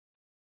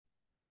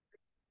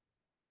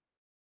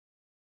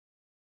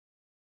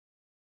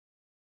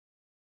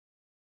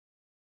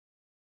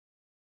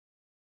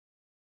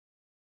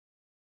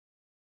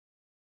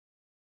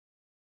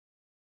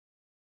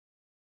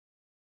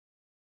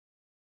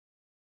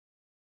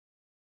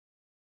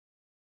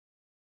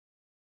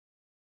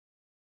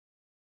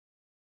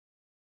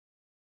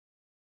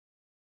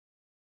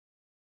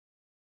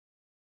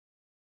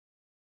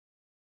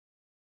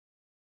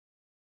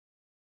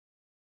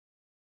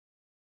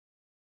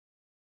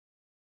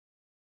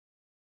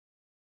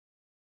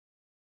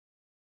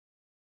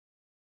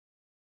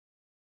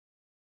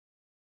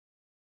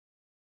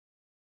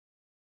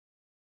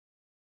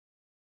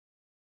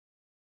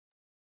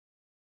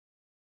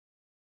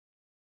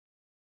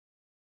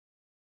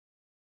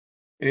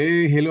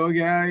Hey, hello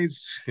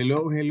guys.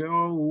 Hello,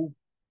 hello.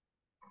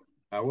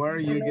 How are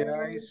you Hello,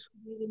 guys?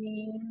 good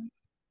evening.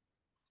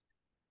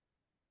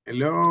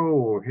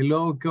 Hello,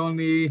 hello,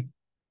 Connie.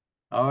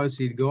 How is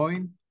it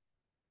going?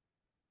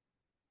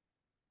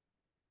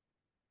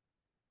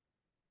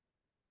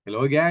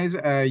 Hello guys,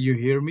 you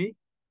hear me?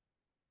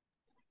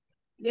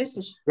 Yes,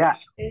 teacher. Yeah,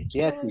 Yes.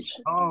 yeah,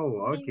 teacher.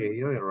 Oh,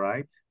 okay, all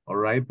right. All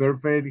right,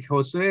 perfect.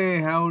 Jose,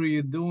 how are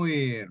you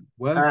doing? Uh,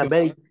 Welcome.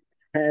 very,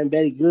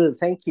 very good.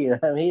 Thank you.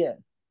 I'm here.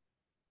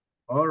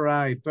 All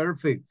right,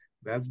 perfect.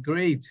 That's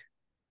great.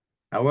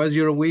 How was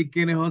your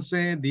weekend,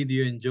 Jose? Did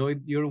you enjoy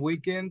your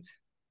weekend?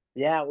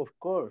 Yeah, of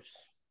course.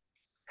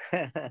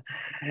 I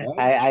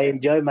Yes. I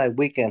enjoy my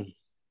weekend.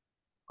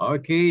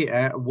 Okay,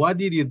 what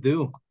did you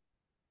do?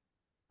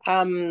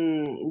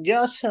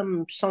 Just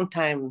some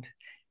time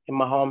in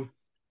my home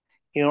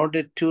in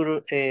order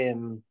to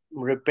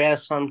repair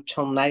some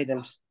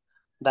items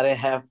that I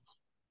have.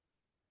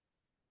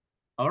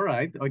 All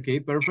right, okay,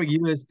 perfect.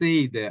 You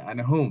stayed at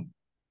home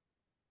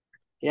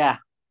Yeah,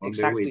 on the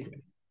exactly.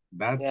 weekend.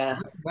 That's Yeah.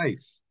 that's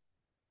nice.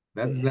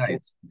 That's Yeah.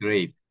 nice.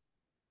 Great.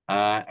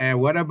 And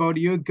what about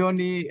you,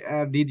 Connie?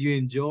 Did you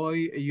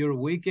enjoy your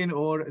weekend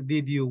or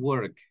did you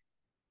work?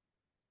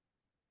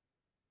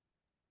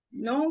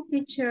 No,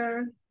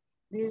 teacher.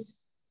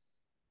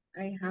 This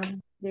I have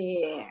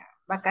the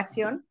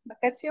vacation.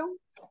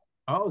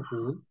 Oh,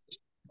 cool.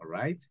 All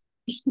right.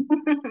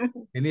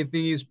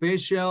 Anything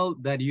special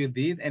that you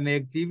did? Any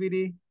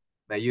activity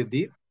that you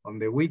did on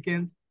the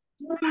weekend?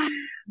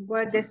 Go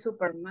at the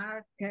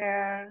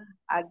supermarket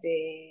at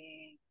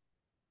the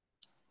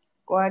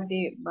go at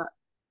the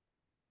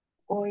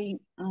going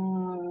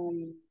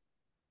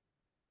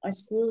at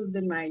school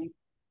the my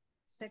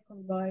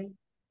second boy,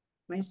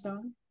 my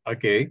son.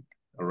 Okay.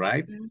 All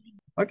right. Mhm.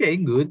 Okay,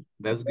 good.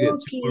 That's good.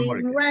 Cooking,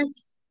 Supermarket.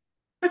 rice,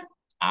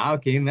 Ah,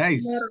 okay,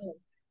 nice. more.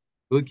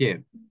 Good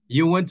kid.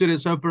 You went to the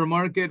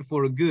supermarket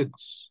for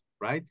goods,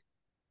 right?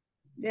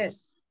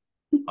 Yes.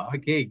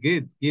 Okay,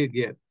 good, good,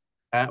 good.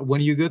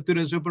 When you go to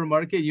the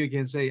supermarket, you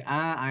can say,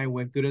 I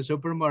went to the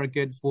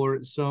supermarket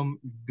for some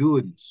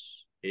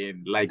goods,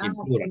 like in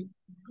plural, Okay.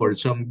 for Good.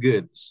 some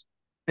goods.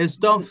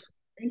 Stuff, Good.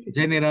 Thank you,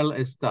 teacher.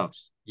 general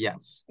stuffs,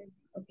 yes,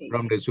 Okay.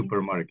 from the Thank you.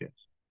 supermarket.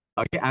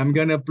 Okay, I'm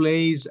gonna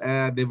place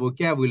the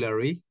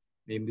vocabulary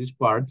in this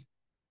part.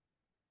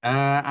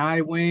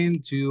 I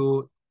went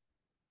to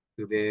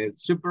the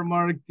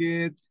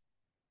supermarket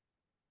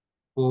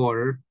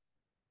for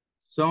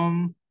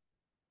some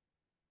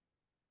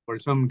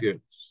some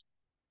goods.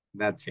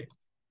 That's it.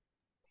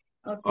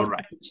 Oh, All thank you,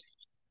 right. teacher.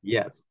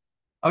 Yes.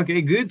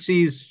 Okay, goods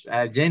is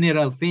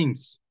general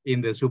things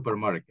in the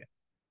supermarket.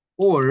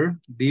 Or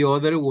the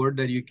other word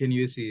that you can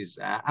use is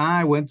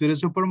I went to the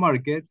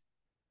supermarket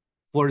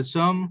for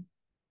some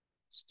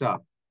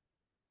stuff.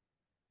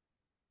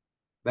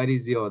 That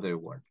is the other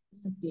word.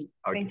 Okay.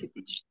 Thank Okay. you,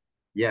 teacher.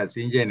 Yes,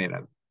 in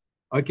general.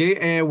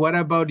 Okay, what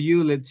about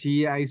you? Let's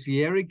see. I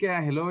see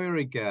Erica. Hello,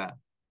 Erica.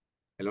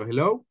 Hello,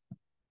 hello.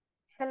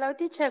 Hello,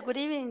 teacher. Good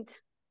evening.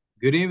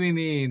 Good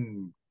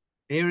evening,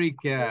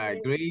 Erica. Uh,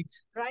 Great.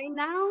 right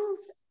now,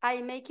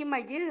 I'm making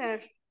my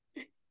dinner.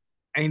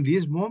 In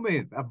this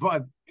moment,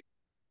 but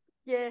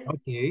Yes.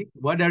 okay,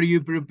 what are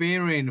you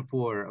preparing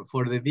for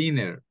the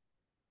dinner?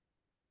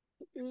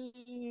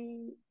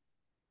 Y,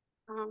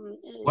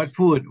 What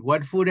food?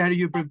 What food are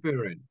you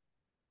preparing?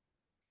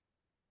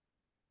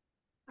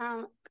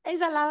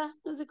 ensalada,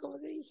 no sé cómo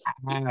se dice.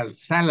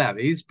 Salad.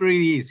 It's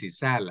pretty easy.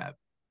 Salad.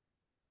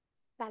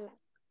 Salad.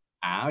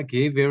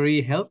 Okay,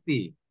 very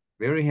healthy.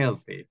 Very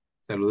healthy.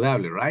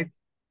 Saludable, Yes. right?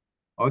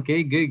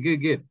 Okay, good, good,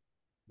 good.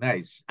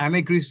 Nice.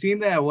 Ana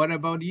Cristina, what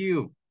about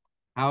you?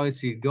 How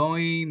is it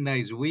going?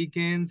 Nice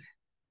weekend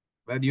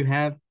that you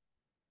had.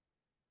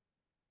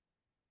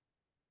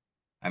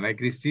 Ana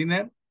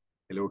Cristina,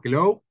 hello,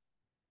 hello.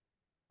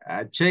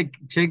 Check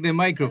the Hello,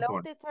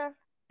 microphone. teacher.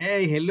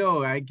 Hey,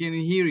 hello, I can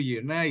hear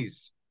you.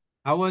 Nice.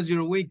 How was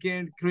your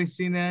weekend,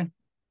 Cristina?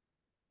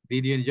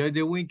 Did you enjoy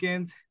the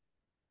weekend?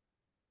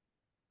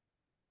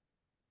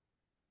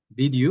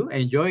 Did you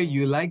enjoy?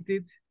 You liked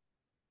it?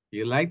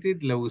 You liked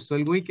it? ¿Le gustó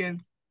el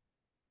weekend?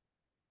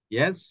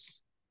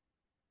 Yes?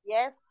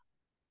 Yes.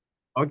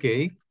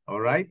 Okay, all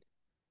Des- right.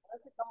 no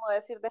sé cómo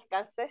decir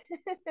descansé.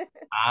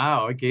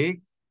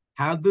 Okay.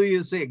 How do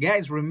you say,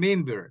 guys,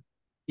 remember,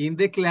 in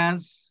the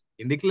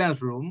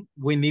classroom,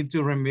 we need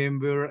to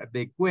remember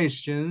the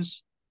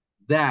questions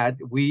that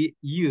we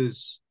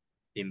use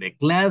in the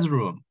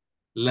classroom.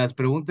 Las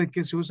preguntas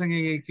que se usan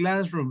en el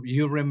classroom,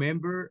 you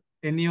remember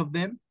any of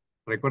them?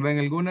 ¿Recuerdan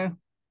alguna?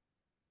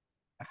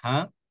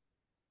 Ajá.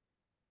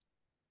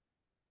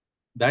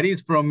 That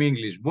is from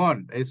English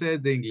 1. Ese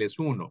es de Inglés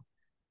 1.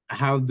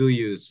 How do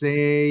you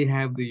say?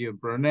 How do you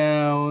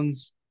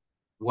pronounce?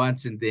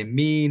 What's in the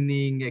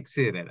meaning,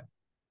 etc.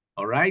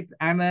 All right,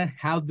 Anna,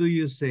 how do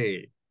you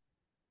say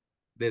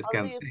How do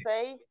you descansé?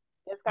 say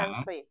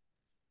Ah, descansé?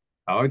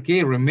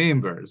 okay,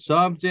 remember,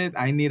 subject,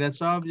 I need a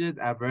subject,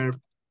 a verb,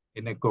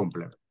 and a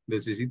complement.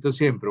 Necesito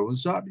siempre un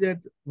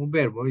subject, un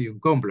verbo y un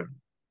complement.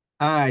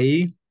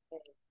 I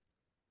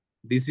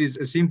This is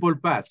a simple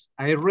past.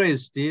 I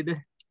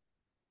rested.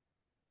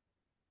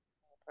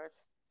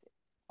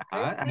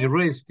 I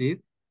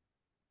rested.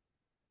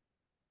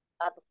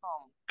 At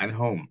home. At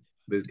home.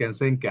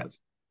 Descansé en casa.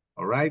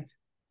 All right.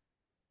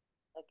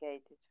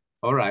 Okay, teacher.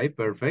 All right,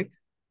 perfect.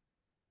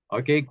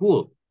 Okay,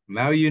 cool.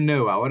 Now you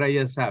know. Ahora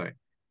ya sabe.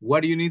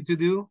 What do you need to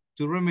do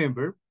to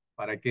remember?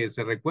 Para que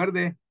se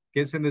recuerde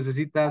qué se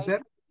necesita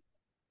hacer.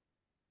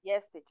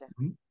 Yes, teacher.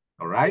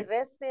 All right. I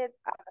rested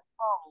at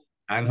home.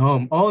 At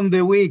home. On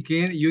the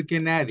weekend, you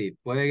can add it.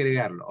 Puede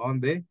agregarlo. On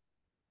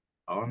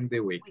the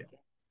weekend.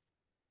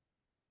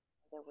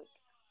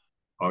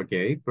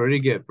 Okay, pretty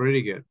good,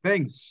 pretty good.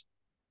 Thanks.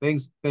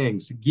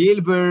 Thanks.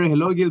 Gilbert,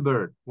 hello,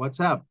 Gilbert. What's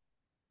up?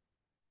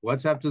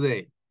 What's up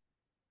today?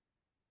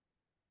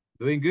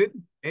 Doing good?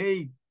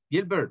 Hey,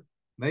 Gilbert,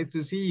 nice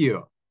to see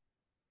you.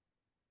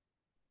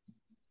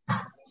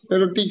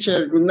 Hello,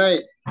 teacher. Good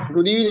night.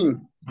 Good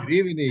evening. Good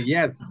evening.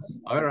 Yes.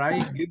 All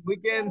right. Good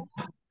weekend.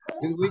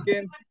 Good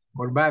weekend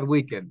or bad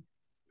weekend?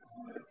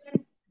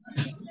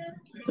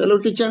 Hello,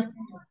 teacher.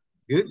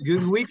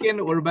 Good weekend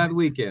or bad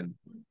weekend?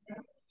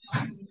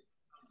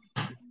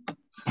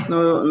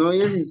 No,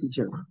 yes,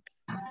 teacher.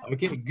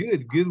 Okay,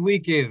 good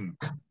weekend.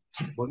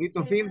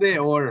 Bonito fin de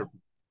or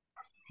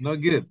not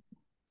good?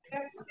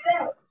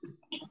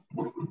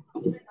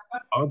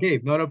 Okay,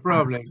 not a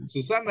problem.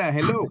 Susana,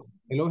 hello.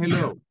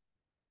 Hello.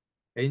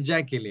 And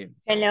Jacqueline.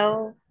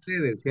 Hello.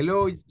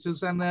 Hello,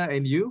 Susana,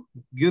 and you?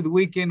 Good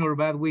weekend or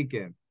bad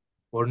weekend?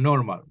 Or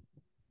normal?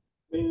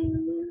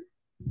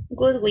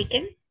 Good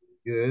weekend.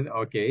 Good,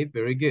 okay,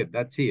 very good.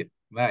 That's it,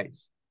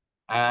 nice.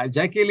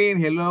 Jacqueline,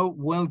 hello,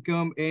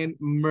 welcome, and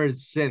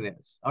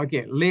Mercedes.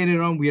 Okay,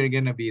 later on we are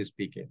gonna be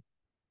speaking.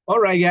 All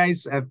right,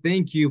 guys,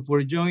 thank you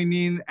for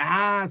joining.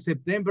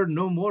 September,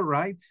 no more,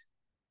 right?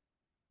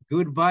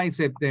 Goodbye,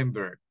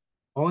 September.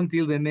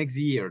 Until the next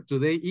year.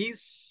 Today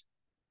is?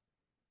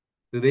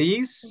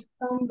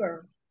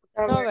 October.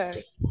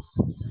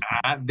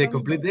 The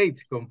complete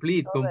date,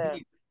 complete.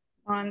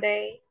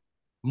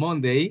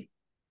 Monday.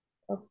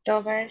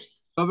 October.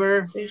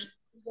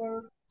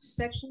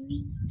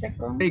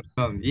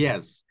 Second,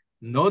 yes.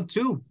 Not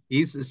 2,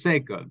 is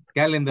second.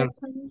 Calendar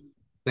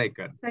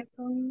second.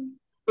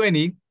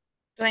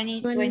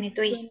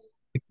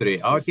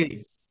 2023.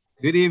 Okay.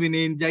 Good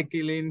evening,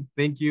 Jacqueline.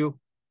 Thank you.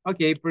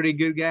 Okay, pretty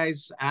good,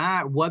 guys.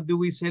 What do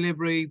we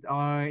celebrate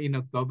in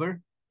October?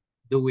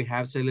 Do we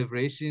have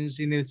celebrations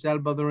in El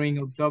Salvador in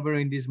October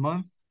in this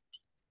month?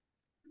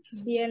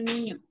 Día del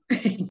Niño.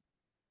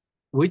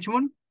 Which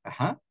one?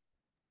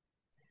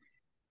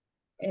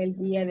 El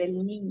Día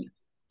del Niño.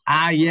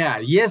 Yeah,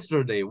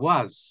 yesterday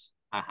was.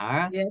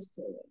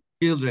 Yesterday.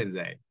 Children's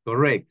Day,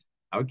 correct.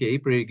 Okay,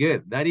 pretty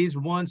good. That is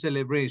one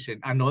celebration.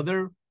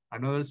 Another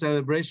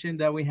celebration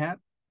that we have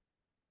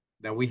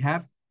in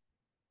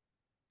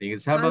El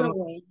Salvador.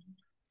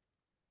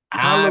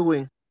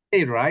 Halloween.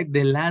 Right,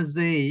 the last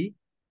day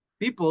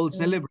people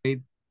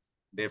celebrate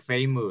the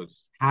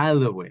famous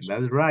Halloween.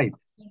 That's right.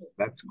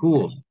 That's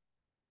cool.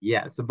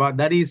 Yes, but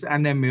that is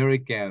an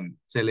American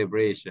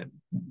celebration.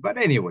 But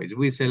anyways,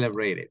 we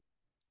celebrate it.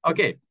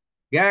 Okay,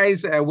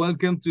 guys,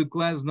 welcome to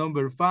class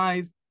number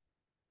 5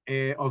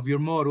 of your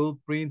module,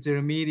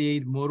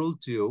 pre-intermediate module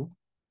 2.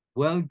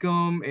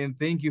 Welcome and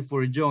thank you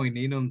for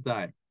joining on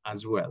time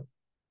as well.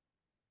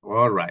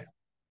 All right.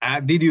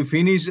 Did you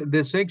finish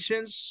the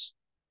sections?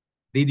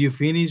 Did you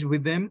finish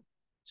with them?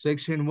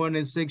 Section 1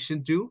 and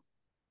section 2?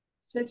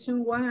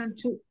 Section 1 and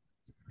 2.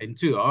 And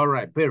 2, all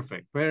right,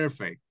 perfect.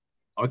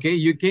 Okay,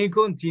 you can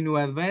continue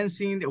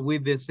advancing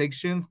with the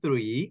section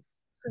 3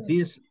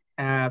 this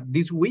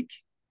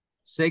week,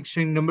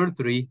 section number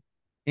 3,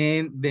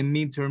 and the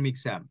midterm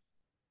exam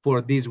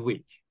for this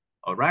week,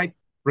 all right?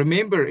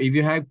 Remember, if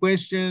you have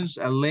questions,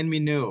 let me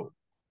know.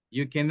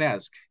 You can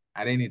ask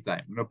at any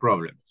time, no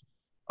problem.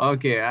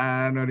 Okay,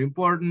 not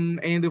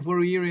important. And the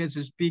 4 areas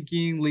of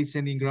speaking,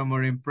 listening,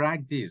 grammar, and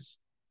practice.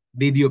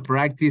 Did you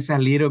practice a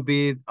little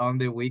bit on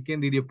the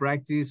weekend? Did you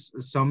practice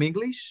some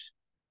English?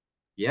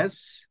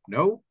 Yes?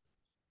 No?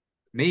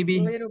 Maybe?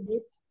 A little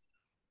bit.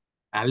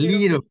 A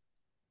little.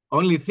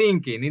 Only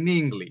thinking in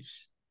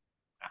English.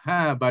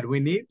 But we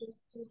need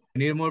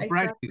more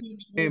practice.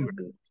 Remember,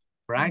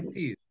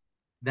 practice.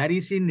 That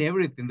is in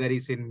everything. That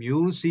is in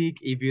music.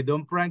 If you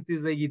don't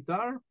practice the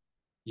guitar,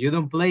 you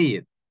don't play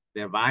it.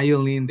 The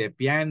violin, the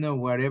piano,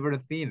 whatever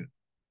thing.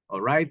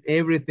 All right?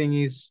 Everything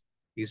is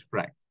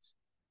practice.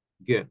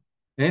 Good.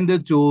 And the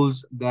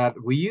tools that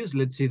we use,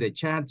 let's see the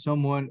chat.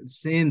 Someone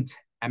sent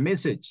a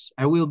message.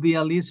 I will be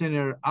a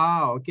listener.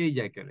 Okay,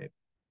 Jacqueline.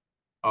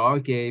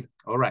 Okay,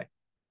 all right.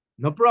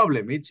 No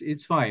problem,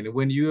 it's fine.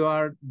 When you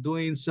are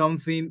doing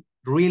something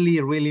really,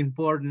 really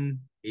important,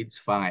 it's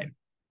fine.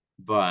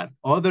 But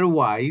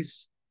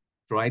otherwise,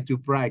 try to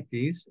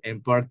practice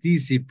and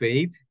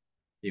participate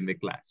in the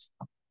class.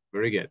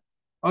 Very good.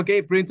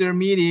 Okay,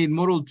 pre-intermediate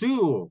module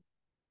 2.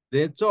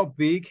 The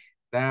topic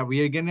that we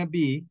are gonna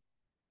be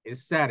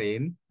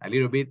studying a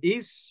little bit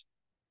is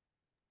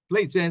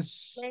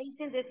places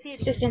in the city.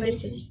 Places in the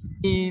city.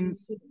 in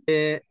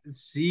the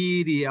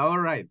city. All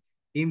right.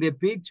 in the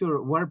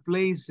picture, what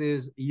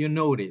places you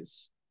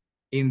notice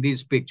in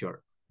this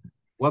picture?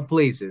 What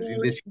places in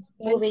this?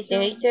 Movie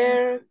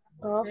theater,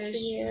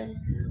 coffee,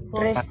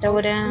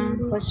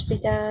 restaurant,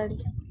 hospital,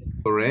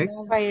 Correct?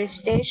 fire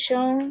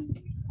station,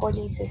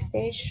 police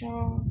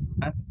station,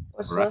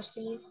 post Right.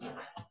 office,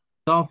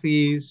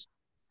 Office.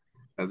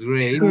 That's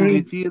great.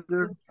 Movie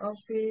theater.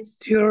 Office.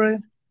 Theory.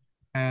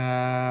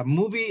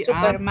 Movie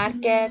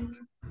supermarket,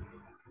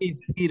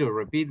 theater.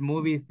 Repeat,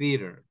 movie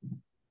theater.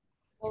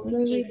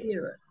 Movie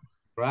theater.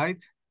 Right?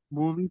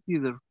 Movie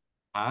theater.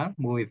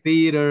 Movie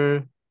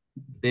theater.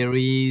 There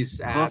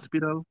is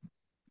Hospital.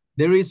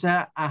 there is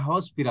a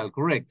hospital,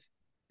 correct?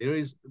 There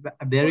is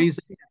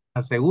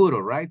a seguro,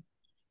 right?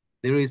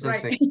 There is a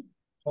Right.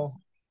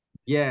 seguro.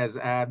 Yes,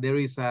 there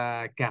is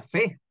a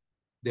cafe.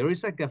 There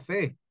is a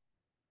cafe.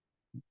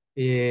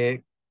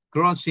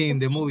 Crossing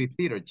the movie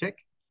theater, check.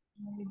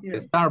 Movie theater.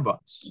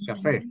 Starbucks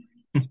cafe.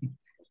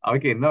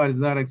 Okay, no, it's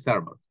not a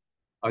Starbucks.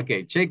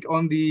 Okay, check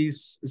on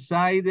this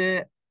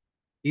side.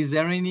 Is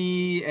there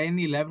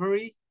any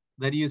livery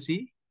that you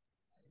see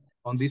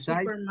on this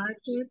side?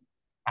 Supermarket.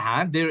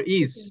 There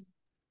is.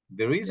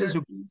 There is a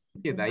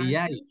supermarket.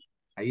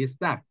 Ahí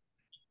está.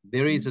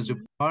 There is a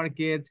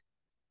supermarket.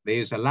 There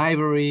is a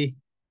library.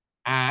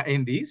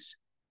 And this,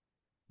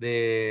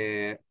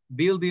 the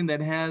building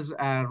that has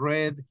a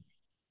red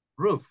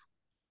roof.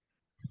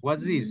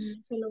 What's this?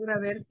 Se logra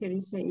ver qué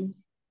dice ahí.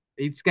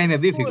 It's kind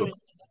of difficult.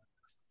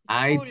 It's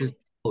a School.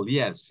 school.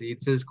 Yes,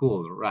 it's a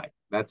school. Right.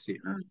 That's it.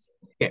 Ah,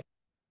 Okay.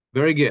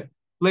 Very good.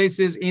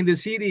 Places in the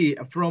city.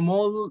 From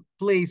all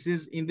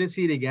places in the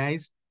city,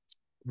 guys,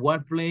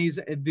 what place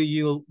do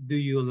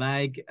you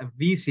like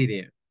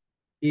visiting?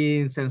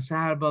 In San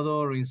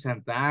Salvador, in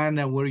Santa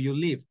Ana, where you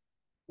live?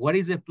 What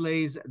is a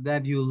place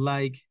that you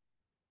like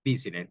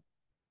visiting?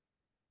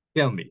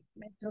 Tell me.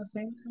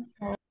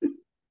 Metrocentro.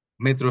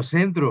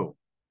 Metrocentro.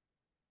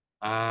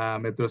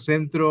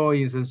 Metrocentro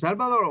in San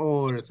Salvador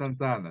or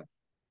Santa Ana?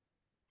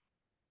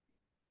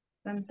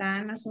 Santa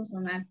Ana,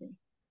 Sonsonate.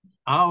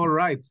 All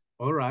right.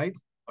 All right.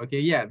 Okay,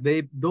 yeah,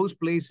 those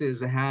places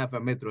have a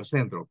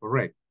Metrocentro,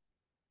 correct.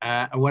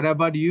 What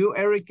about you,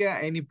 Erica?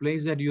 Any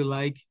place that you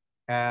like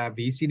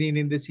visiting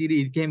in the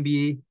city? It can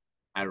be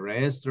a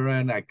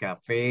restaurant, a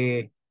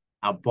cafe,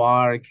 a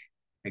park,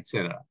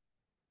 etc.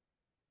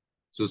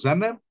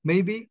 Susana,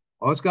 maybe?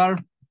 Oscar?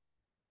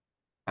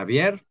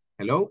 Javier?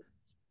 Hello?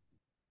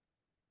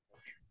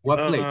 What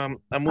place? A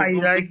I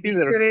movie like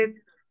theater. visited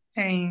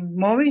in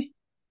movie.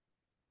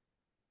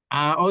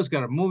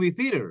 Oscar, movie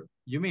theater,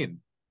 you mean?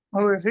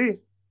 Movie theater.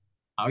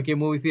 Okay,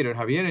 movie theater.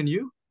 Javier, and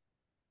you?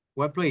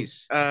 What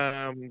place?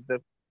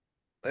 The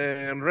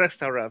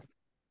restaurant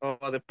or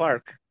the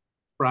park.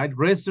 Right,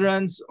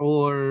 restaurants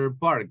or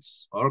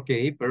parks?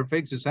 Okay,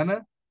 perfect.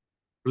 Susana?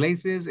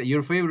 Places,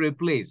 your favorite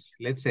place,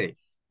 let's say.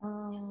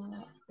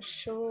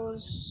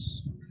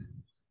 shoes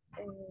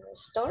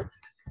store,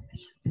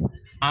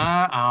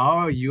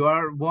 Oh, you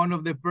are one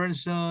of the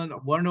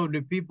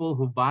people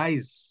who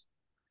buys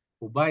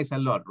a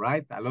lot,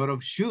 right? A lot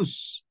of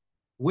shoes,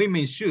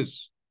 women's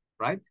shoes,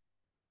 right?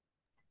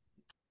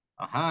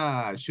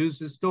 Shoe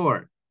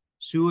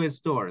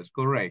stores,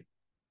 correct.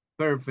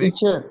 Perfect.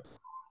 Teacher,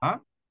 Huh?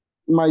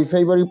 my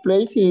favorite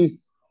place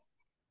is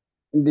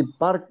in the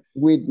park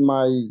with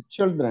my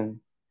children.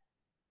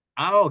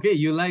 Okay,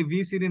 you like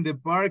visiting the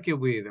park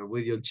with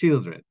your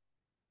children.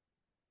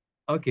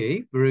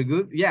 Okay, very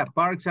good. Yeah,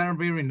 parks are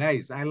very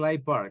nice. I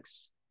like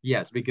parks.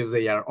 Yes, because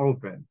they are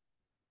open.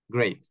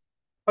 Great.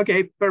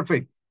 Okay,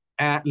 perfect.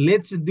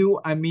 Let's do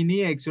a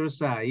mini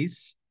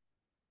exercise,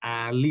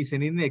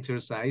 listening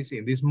exercise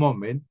in this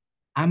moment.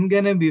 I'm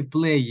gonna be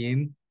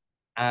playing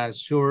a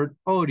short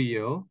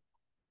audio.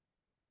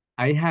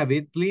 I have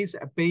it. Please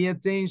pay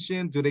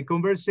attention to the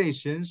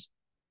conversations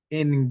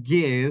and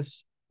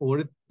guess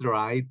or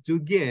try to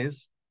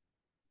guess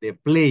the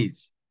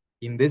place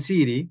in the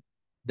city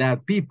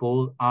that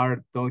people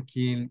are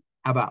talking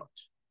about.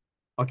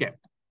 Okay,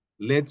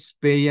 let's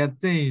pay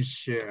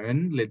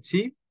attention. Let's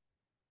see.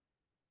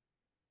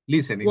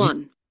 Listening.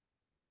 One.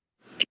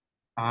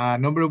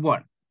 Number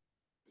one.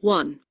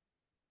 One.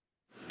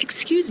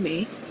 Excuse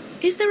me,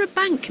 is there a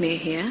bank near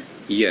here?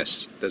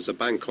 Yes, there's a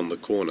bank on the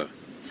corner.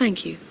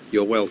 Thank you.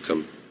 You're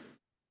welcome.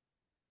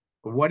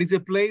 What is the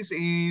place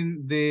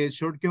in the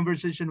short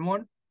conversation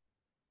one?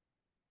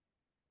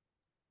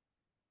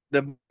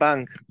 The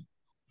bank.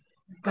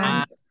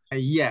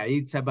 Yeah,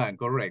 it's a bank,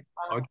 correct.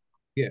 Okay,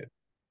 good.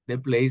 The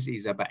place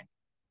is a bank.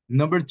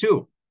 Number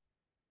two.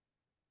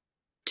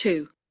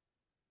 Two.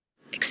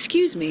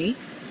 Excuse me,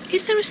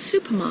 is there a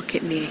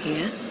supermarket near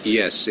here?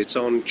 Yes, it's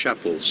on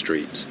Chapel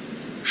Street.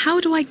 How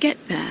do I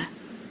get there?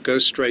 Go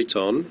straight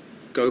on,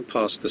 go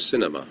past the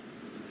cinema.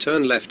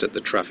 Turn left at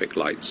the traffic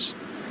lights.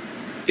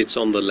 It's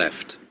on the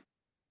left.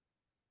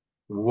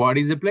 What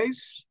is the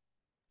place?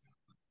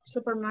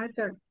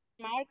 Supermarket.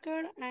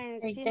 Marker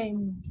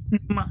and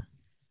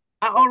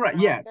All right,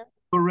 yeah,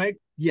 correct.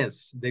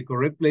 Yes, the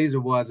correct place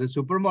was a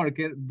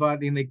supermarket,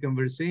 but in the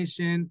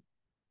conversation,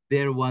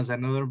 there was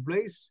another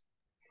place.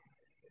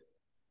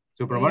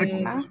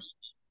 Supermarket.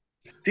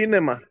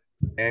 Cinema.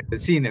 The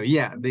cinema,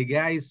 yeah. The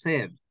guy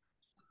said,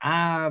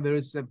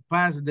 there's a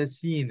past the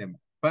cinema.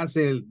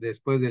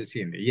 Después del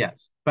cine,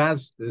 yes.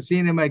 Past the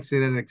cinema,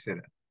 etc.,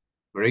 etc.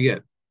 Very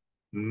good.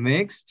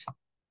 Next.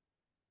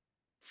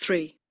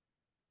 3.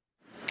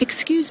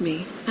 Excuse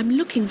me, I'm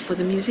looking for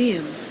the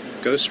museum.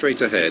 Go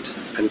straight ahead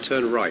and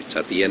turn right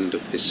at the end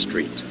of this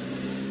street.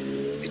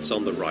 It's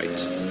on the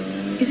right.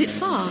 Is it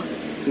far?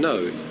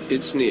 No,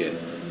 it's near.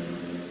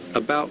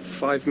 About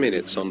 5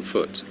 minutes on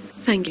foot.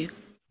 Thank you.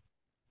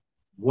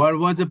 What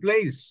was the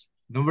place?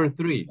 Number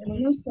 3.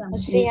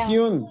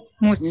 Museum.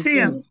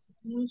 Museum.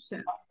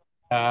 Museum.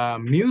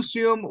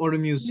 Museum or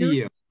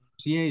museum?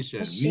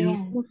 Museum.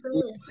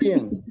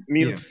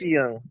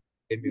 Museum.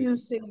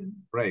 Museum.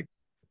 Right.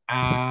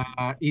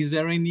 Is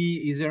there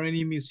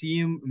any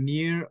museum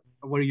near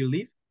where you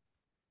live?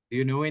 Do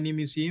you know any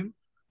museum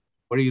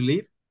where you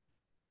live?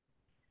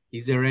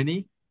 Is there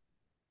any,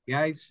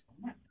 guys?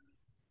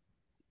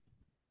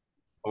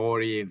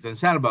 Or in San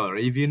Salvador,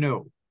 if you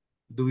know.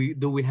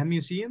 Do we have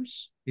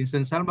museums in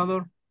San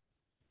Salvador?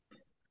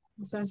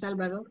 San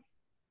Salvador.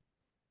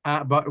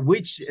 But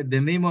the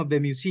name of the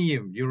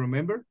museum, you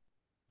remember?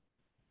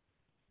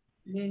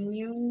 The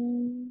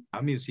new.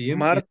 A museum.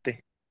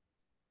 Marte.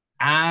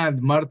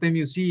 Marte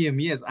Museum.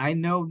 Yes, I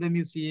know the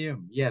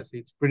museum. Yes,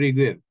 it's pretty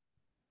good.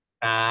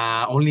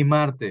 Only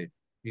Marte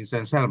in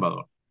San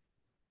Salvador.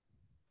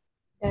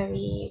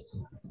 David.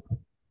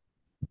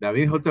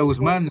 David J.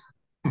 Guzmán.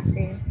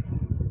 Sí.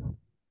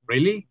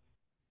 Really?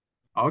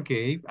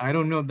 Okay, I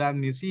don't know that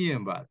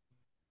museum, but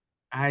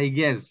I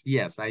guess,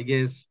 yes, I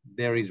guess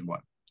there is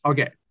one.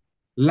 Okay,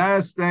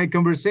 last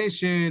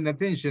conversation,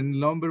 attention,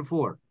 number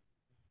 4.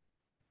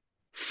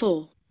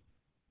 4.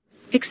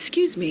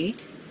 Excuse me,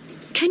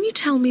 can you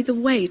tell me the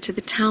way to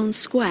the town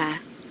square?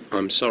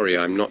 I'm sorry,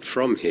 I'm not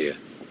from here.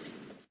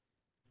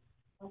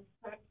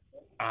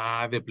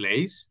 The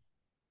place?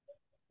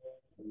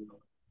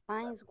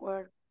 Times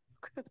Square.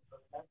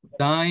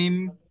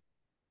 Times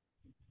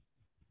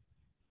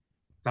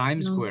No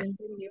Square. se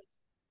entendió.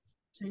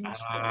 Times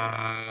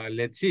Square.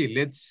 Let's see.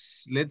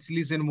 Let's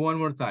listen one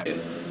more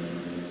time.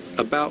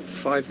 About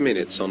 5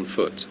 minutes on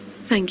foot.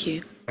 Thank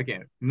you.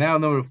 Okay, now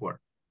number 4.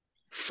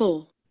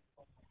 4.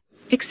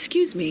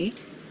 Excuse me,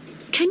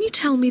 can you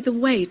tell me the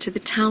way to the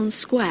town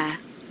square?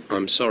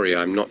 I'm sorry,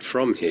 I'm not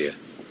from here.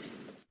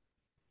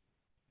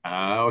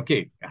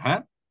 Okay.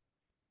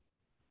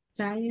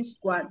 Times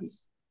Square.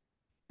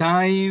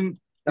 Time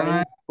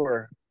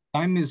Square.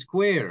 Times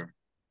Square.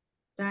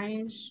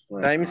 Times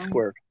Square. Times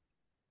Square.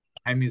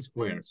 Times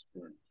Square.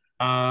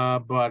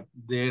 But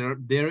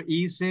there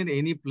isn't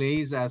any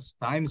place as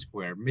Times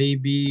Square.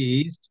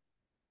 Maybe it's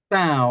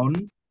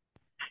town.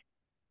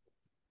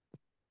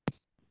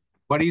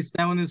 What is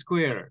town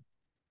square?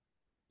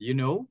 You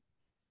know?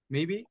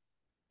 Maybe?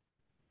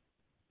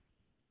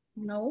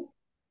 No.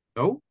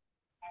 No?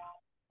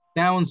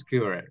 Town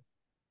square.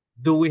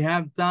 Do we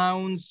have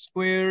town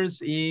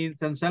squares in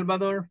San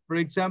Salvador? For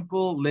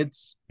example,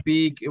 let's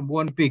pick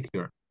one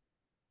picture.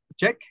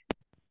 Check.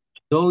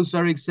 Those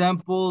are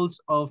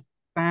examples of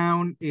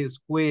town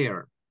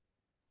square.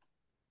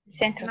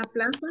 Centro. La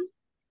plaza.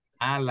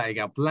 Like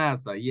a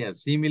plaza.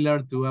 Yes, similar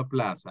to a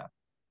plaza.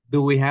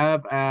 Do we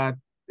have a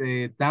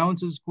town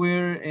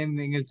square in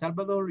El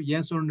Salvador?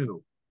 Yes or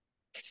no?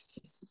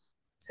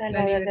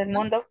 Salvador del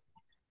Mundo.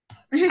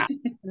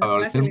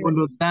 El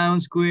Mundo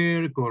Town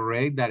Square,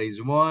 correct. That is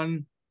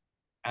one.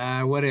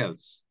 What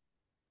else?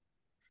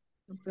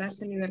 La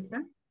Plaza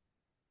Libertad.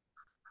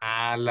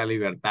 La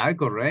Libertad,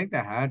 correct.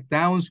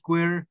 Town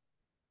Square,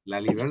 La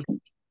Libertad.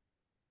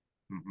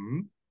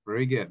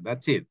 Very good.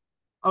 That's it.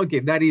 Okay,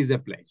 that is the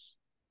place.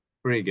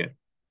 Very good.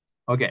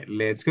 Okay,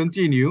 let's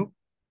continue.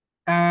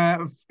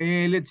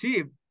 Let's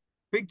see.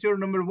 Picture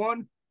number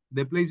 1.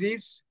 The place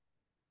is?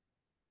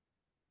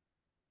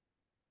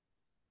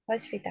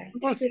 Hospital.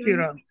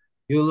 Hospital.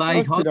 You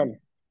like Hospital.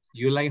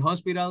 You like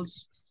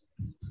hospitals?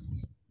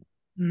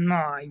 No,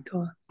 I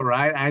don't. All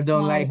right, I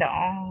don't like.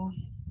 No.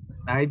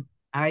 I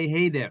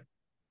hate them.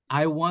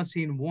 I was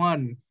in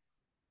one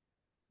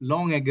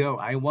long ago.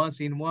 I was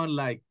in one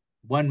like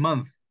 1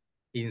 month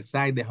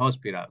inside the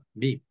hospital.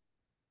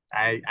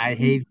 I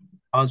hate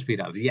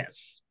hospitals.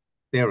 Yes,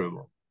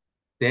 terrible.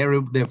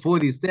 Terrible. The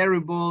food is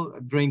terrible.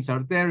 Drinks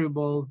are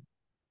terrible.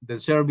 The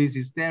service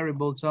is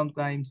terrible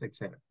sometimes,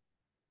 etc.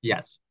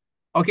 Yes.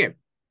 Okay.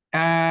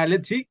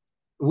 Let's see.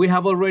 We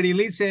have already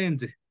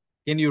listened.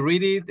 Can you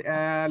read it?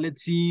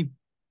 Let's see.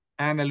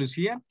 Ana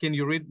Lucia, can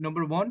you read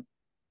number 1?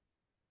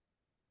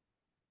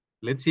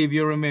 Let's see if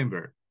you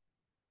remember.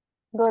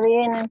 Good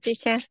evening,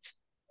 teacher.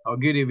 Oh,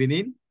 good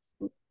evening.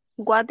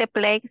 What the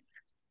place?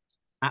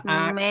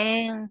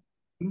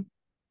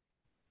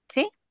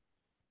 ¿Sí?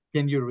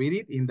 Can you read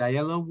it in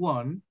dialogue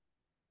 1?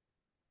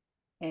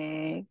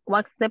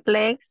 What's the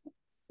place?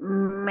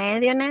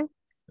 Mention.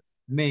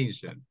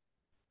 Mention.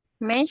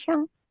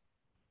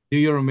 Do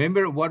you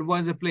remember what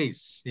was the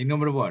place in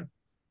number 1?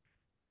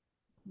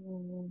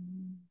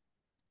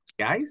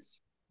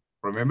 Guys,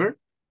 remember?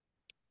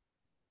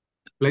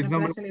 Place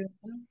number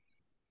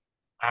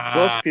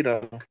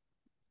Hospital.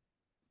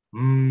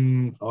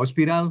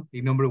 Hospital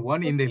in number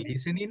one in the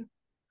listening.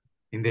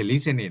 In the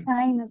listening.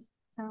 Town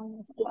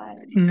square.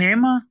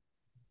 Cinema.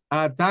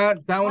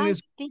 Town Bank,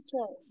 is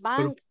teacher,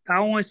 bank.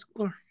 Town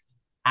square.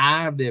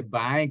 the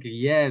bank.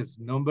 Yes,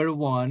 number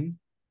one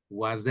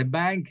was the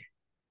bank.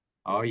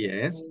 Oh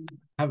yes,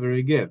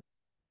 very good.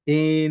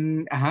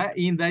 In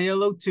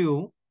dialogue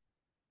 2,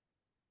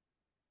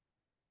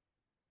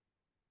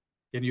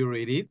 can you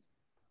read it?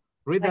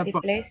 Read that The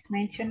part. place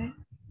mentioned.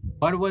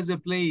 What was the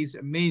place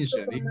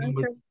mentioned? In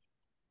number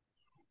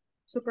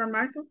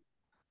Supermarket.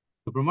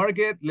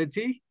 supermarket, let's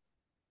see.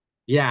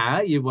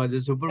 Yeah, it was a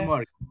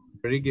supermarket. Yes.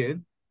 Very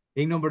good.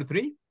 In number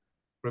 3,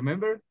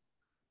 remember?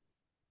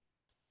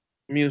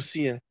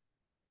 Museum.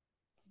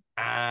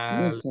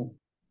 Museum.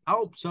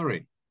 Oh,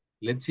 sorry.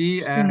 Let's see.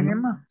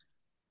 Cinema.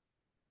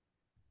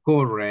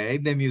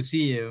 Correct, the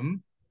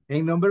museum.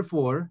 In number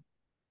 4,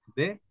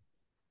 the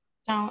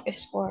Town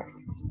square.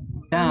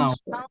 town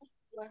Town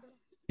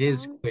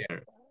is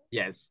square.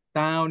 Yes,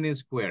 town is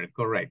square.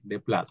 Correct, the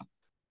plus.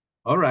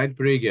 All right,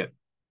 pretty good.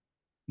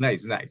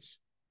 Nice, nice.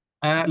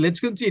 Let's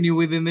continue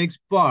with the next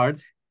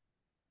part.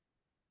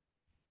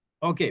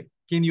 Okay,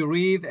 can you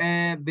read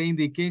the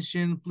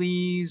indication,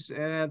 please?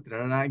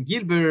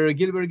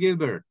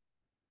 Gilbert.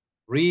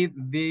 Read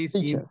this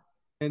Teacher.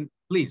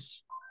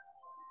 please.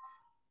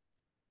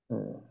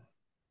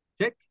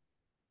 Check.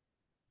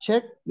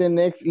 Check the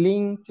next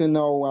link to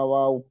know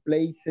about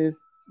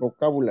places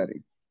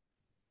vocabulary.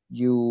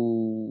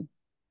 You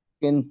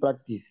can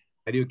practice.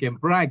 That you can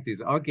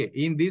practice. Okay,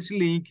 in this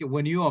link,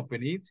 when you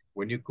open it,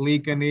 when you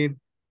click on it,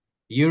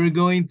 you're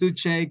going to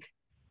check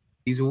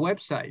this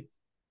website.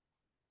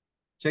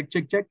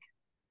 Check.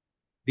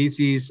 This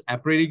is a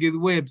pretty good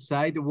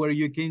website where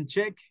you can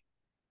check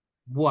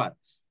what?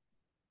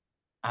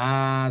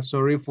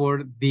 Sorry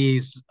for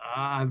this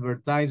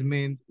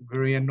advertisement,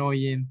 very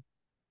annoying.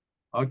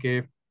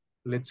 Okay,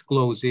 let's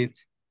close it.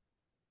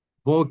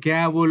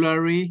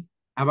 Vocabulary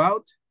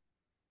about?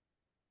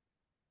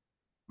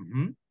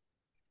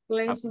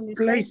 Place in the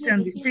Place city.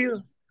 in the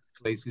city.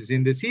 Places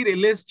in the city.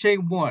 Let's check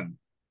one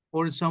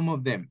or some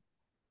of them.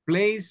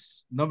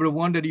 Place number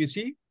 1 that you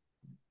see?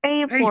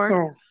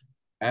 Airport.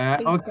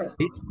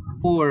 Okay,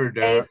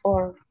 order.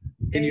 Airport.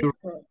 Can you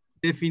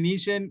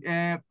definition,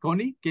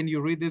 Connie? Can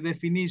you read the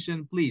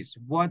definition, please?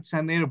 What's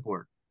an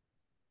airport?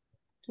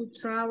 To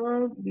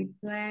travel the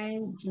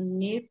plane, you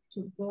need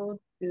to go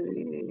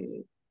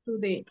to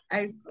the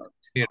airport.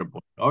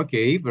 Airport.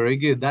 Okay, very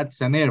good.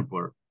 That's an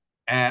airport.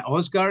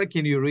 Oscar,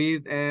 can you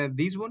read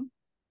this one?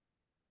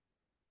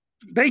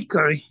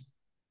 Bakery.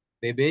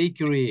 The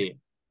bakery.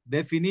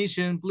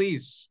 Definition,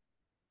 please.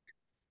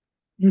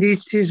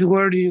 This is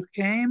where you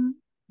can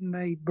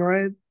buy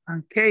bread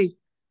and cake.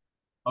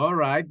 All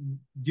right.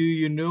 Do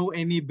you know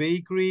any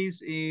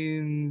bakeries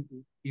in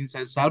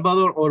San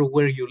Salvador or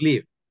where you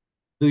live?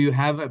 Do you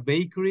have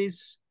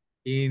bakeries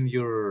in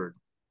your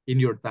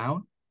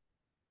town?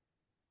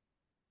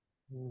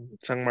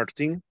 San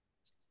Martin.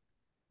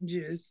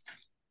 Yes.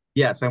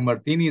 Yeah, San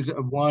Martin is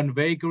one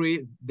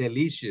bakery.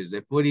 Delicious.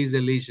 The food is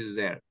delicious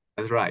there.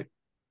 That's right.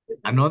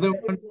 Another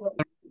one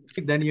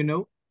that you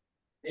know?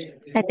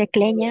 La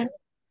Tecleña.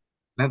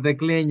 La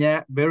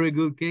Tecleña, very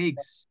good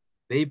cakes.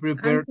 They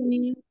prepare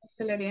Anthony,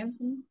 Celery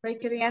Anthony,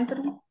 Bakery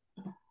Anthony.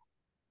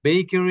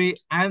 Bakery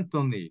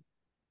Anthony.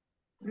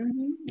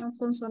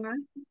 Alfonso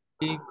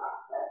Nancy.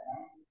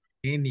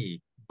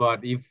 Any,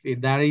 but if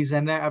that is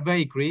a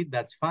bakery,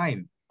 that's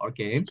fine.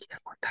 Okay.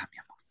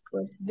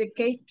 But the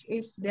cake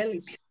is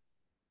delicious.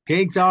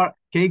 Cakes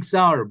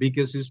are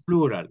because it's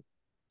plural.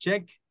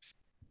 Check.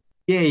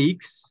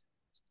 Cakes,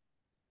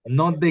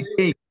 not the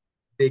cake.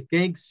 The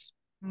cakes,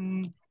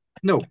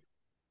 no.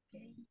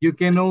 You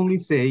can only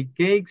say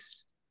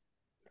cakes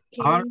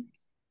are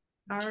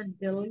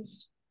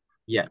delicious.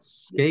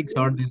 Yes, cakes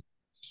are delicious.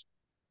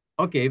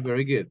 Okay,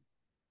 very good.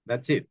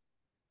 That's it.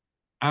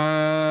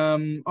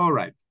 All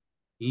right.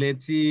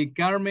 Let's see,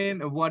 Carmen,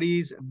 what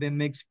is the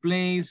next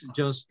place?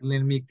 Just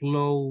let me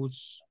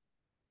close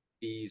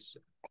this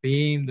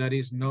thing that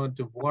is not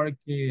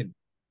working.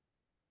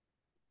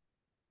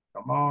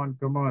 Come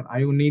on.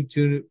 I will need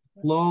to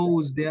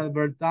close the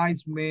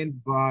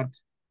advertisement, but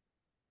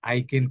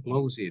I can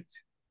close it.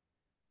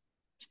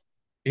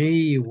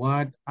 Hey,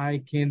 what? I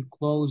can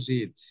close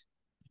it.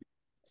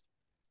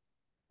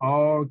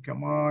 Oh,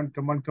 come on.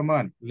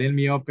 Let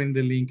me open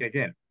the link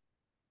again.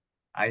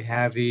 I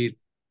have it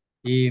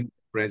in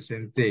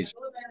presentation.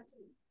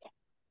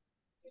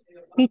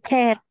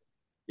 Teacher,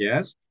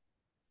 Yes?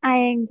 I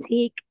am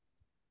sick.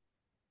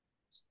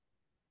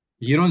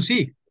 You don't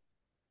see?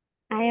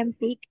 I am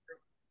sick.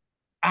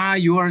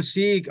 You are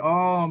sick.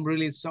 Oh, I'm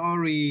really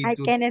sorry. I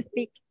can't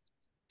speak.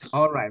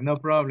 All right, no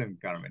problem,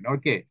 Carmen.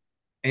 Okay.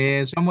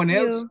 Someone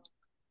else?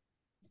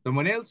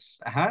 Someone else?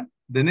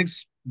 The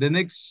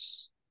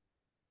next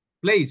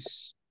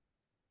place.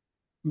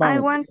 I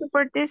want to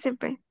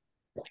participate.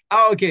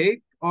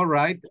 Okay. All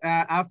right.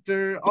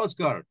 After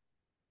Oscar.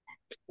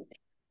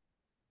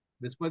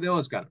 Después de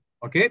Oscar.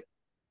 Okay.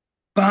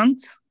 Bank.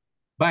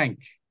 Bank.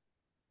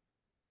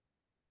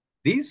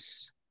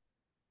 This?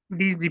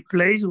 This is the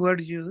place where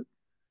you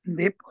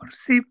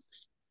deposit,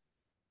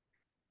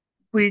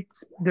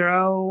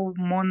 withdraw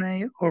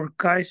money or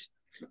cash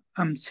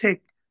and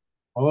check.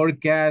 Or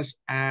cash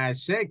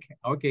check.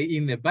 Okay,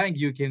 in the bank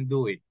you can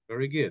do it.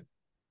 Very good.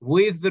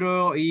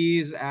 Withdraw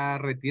is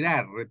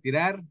retirar.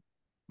 Retirar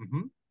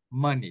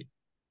money.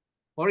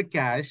 Or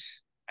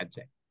cash a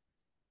check.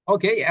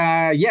 Okay,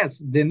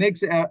 yes, the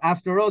next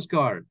after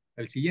Oscar.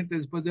 El siguiente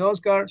después de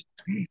Oscar.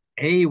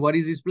 Hey, what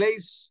is this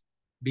place?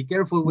 Be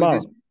careful with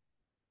this.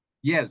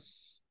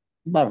 Yes.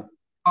 Bar.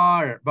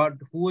 But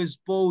who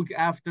spoke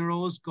after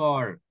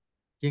Oscar?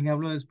 ¿Quién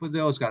habló después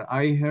de Oscar?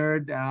 I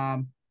heard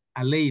a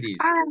ladies.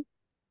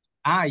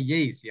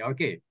 Yes,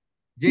 okay.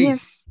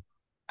 Yes.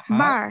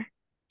 Bar.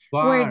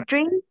 Where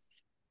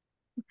drinks,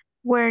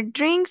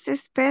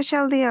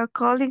 especially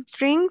alcoholic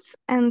drinks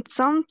and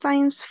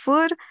sometimes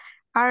food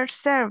are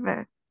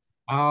served.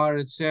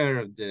 Are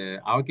served.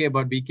 Okay,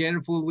 but be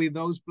careful with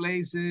those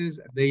places.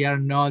 They are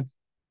not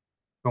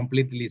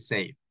completely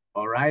safe.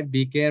 All right,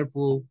 be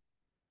careful.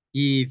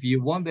 If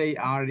you want, they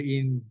are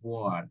in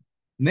one.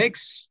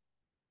 Next.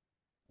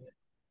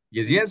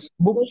 Yes.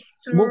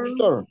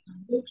 Bookstore.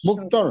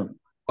 Bookstore.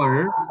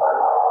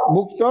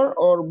 Bookstore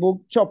or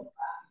bookshop.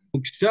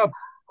 Bookshop.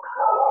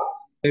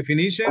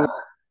 Definition.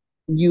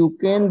 You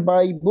can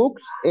buy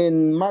books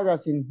and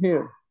magazine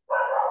here.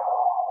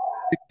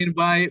 You can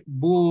buy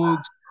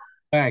books,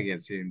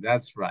 magazine.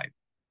 That's right.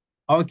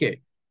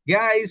 Okay,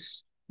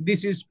 guys,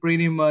 this is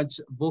pretty much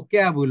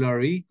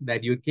vocabulary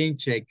that you can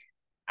check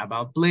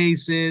about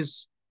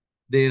places.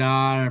 There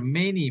are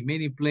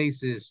many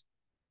places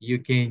you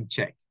can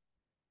check.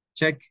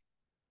 Check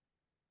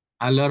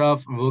a lot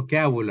of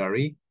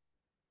vocabulary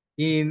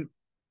in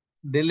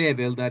the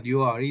level that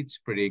you are. It's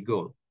pretty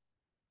good.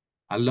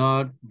 A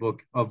lot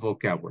of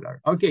vocabulary.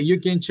 Okay, you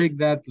can check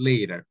that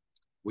later.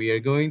 We are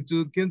going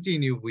to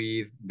continue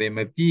with the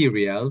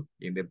material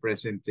in the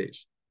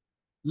presentation.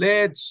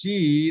 Let's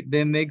see,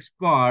 the next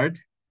part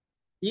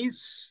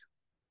is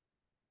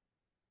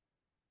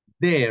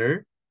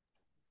there.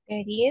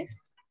 There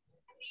is.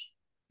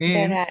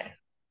 And,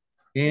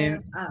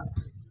 there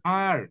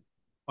are.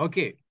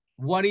 Okay,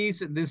 what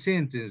is the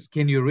sentence?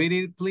 Can you read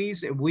it,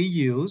 please? We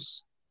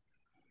use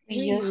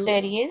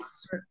there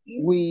is.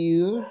 We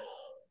use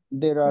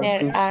there are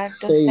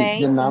to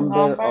say the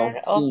number of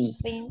things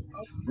things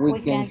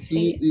we can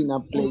see in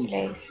a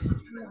place.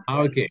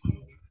 Okay,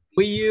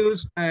 we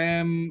use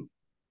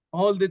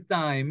all the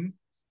time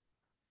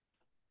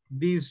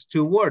these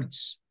two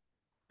words.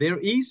 There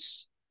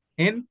is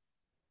and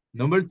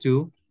number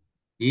two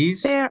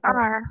is there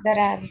are.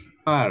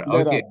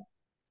 Okay,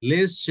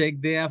 let's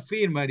check the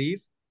affirmative.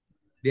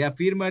 The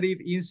affirmative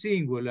in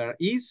singular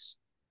is?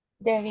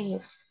 There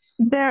is.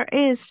 There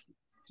is.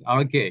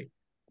 Okay,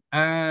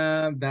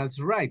 that's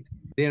right.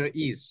 There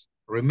is.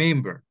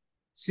 Remember,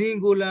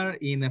 singular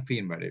in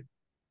affirmative.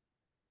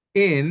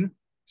 And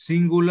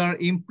singular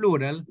in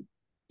plural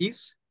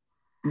is?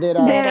 There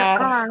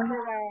are.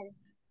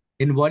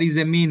 And what is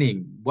the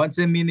meaning? What's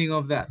the meaning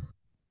of that?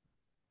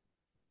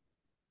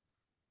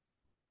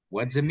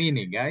 What's the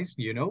meaning, guys?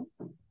 You know?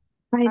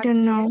 I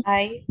don't know.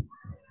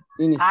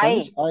 In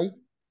Spanish, I.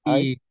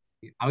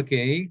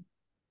 Okay.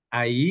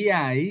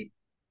 I.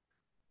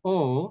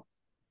 O.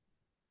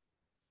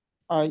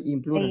 I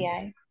in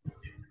plural.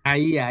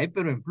 I,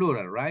 pero en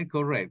plural, right?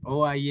 Correct.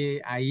 O, I.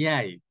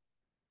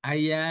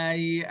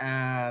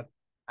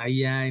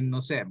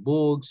 No sé,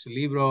 books,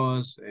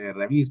 libros,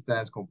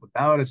 revistas,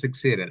 computadores,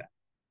 etc.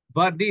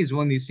 But this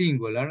one is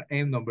singular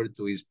and number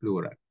two is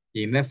plural.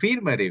 In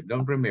affirmative,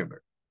 don't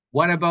remember.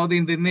 What about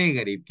in the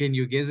negative? Can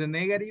you guess the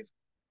negative?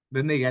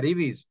 The negative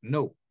is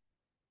no.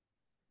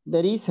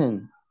 There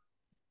isn't.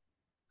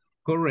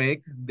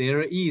 Correct.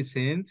 There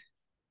isn't.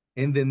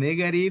 And the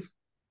negative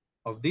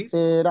of this?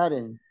 There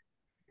aren't.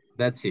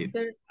 That's it.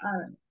 There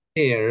aren't.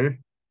 There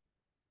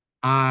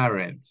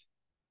aren't.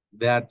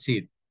 That's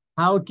it.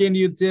 How can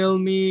you tell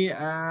me,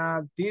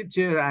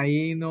 teacher,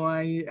 ahí no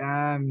hay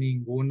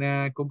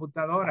ninguna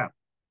computadora?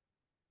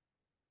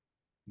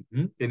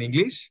 ¿En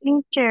English?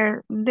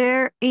 Teacher,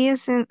 there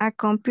isn't a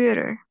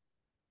computer.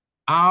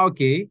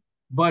 Okay.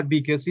 But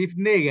because if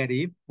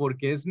negative,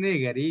 porque es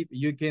negative,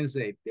 you can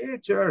say,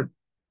 teacher,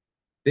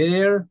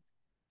 there.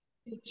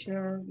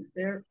 Teacher,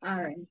 there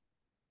aren't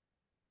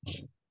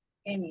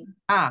any.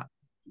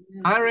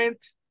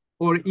 Aren't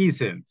or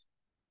isn't?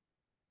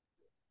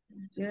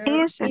 There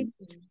Isn't.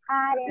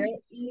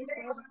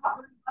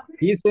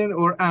 Isn't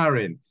or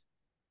aren't?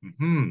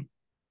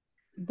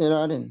 There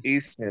aren't.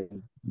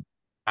 Isn't.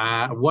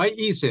 Why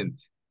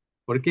isn't?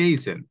 ¿Por qué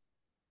isn't?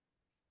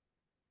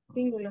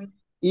 Singular.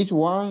 It's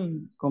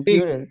one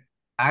computer.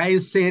 I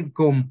said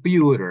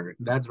computer.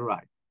 That's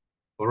right.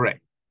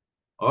 Correct.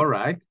 All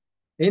right.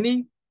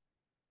 Any?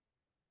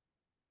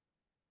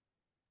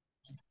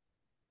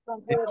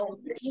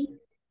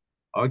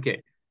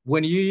 Okay.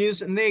 When you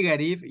use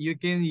negative, you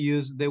can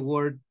use the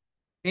word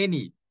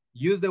any.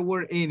 Use the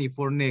word any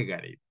for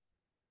negative.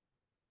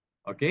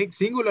 Okay,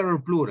 singular or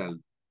plural,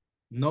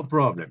 no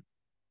problem.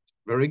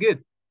 Very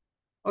good.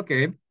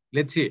 Okay,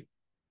 let's see.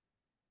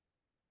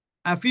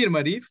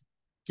 Affirmative.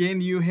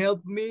 Can you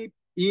help me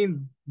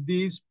in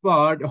this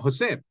part?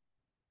 Jose,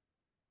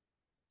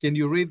 can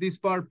you read this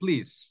part,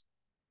 please?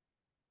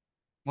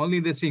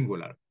 Only the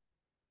singular.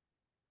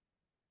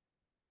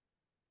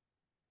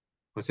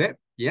 Jose,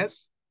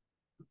 yes?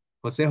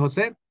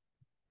 Jose?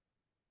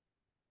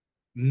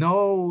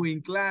 No,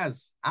 in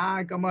class.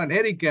 Come on,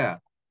 Erica.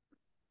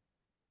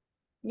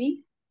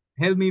 Me?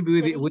 Help me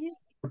with There it, with,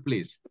 is,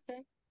 please.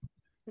 okay.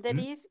 There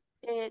is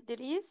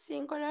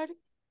singular.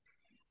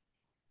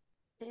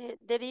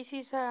 There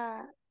is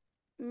a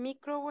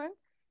microwave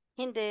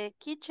in the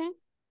kitchen.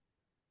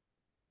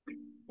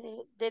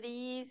 There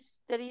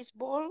is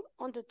ball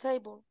on the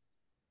table.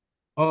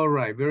 All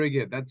right, very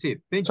good. That's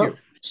it. Thank you.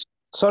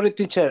 Sorry,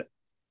 teacher.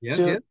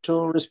 Yes.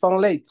 To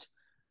respond late.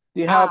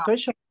 Do you have a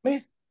question for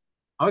me?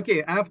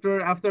 Okay,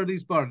 after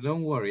this part,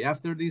 don't worry.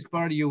 After this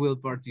part, you will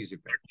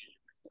participate.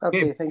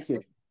 Okay, thank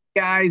you.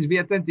 Guys, be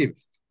attentive.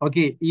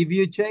 Okay, if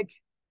you check,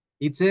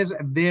 it says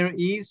there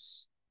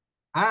is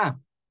a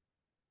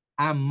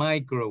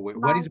microwave.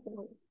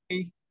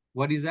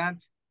 What is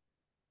that?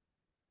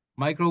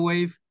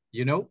 Microwave,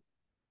 you know?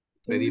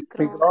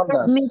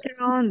 Microondas.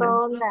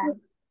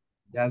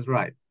 That's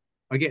right.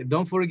 Okay,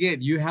 don't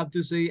forget, you have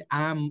to say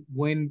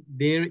when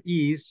there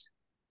is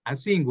a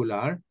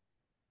singular,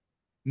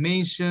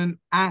 mention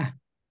a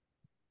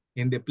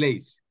in the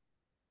place,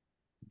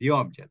 the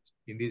object,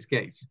 in this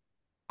case.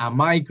 A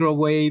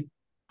microwave,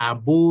 a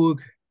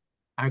book,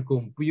 a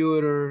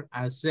computer,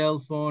 a cell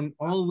phone,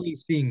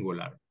 always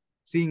singular.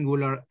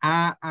 Singular,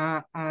 a.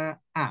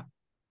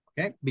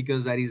 Okay,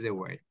 because that is a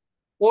word.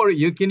 Or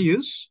you can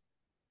use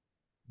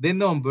the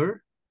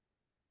number.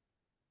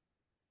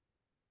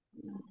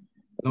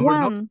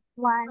 One.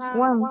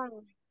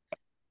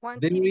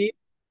 There is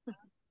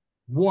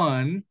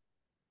one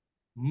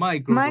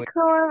microwave.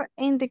 Microwave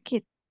in the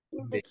kitchen.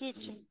 In the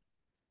kitchen.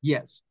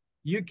 Yes,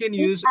 you can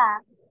use a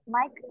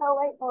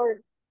microwave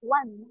or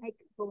one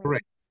microwave.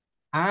 Correct.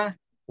 A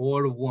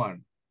or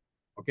one.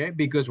 Okay,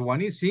 because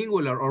one is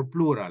singular or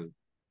plural.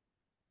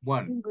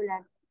 One.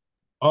 Singular.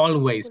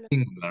 Always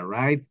singular,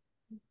 right?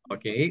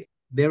 Okay,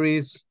 there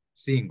is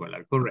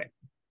singular, correct.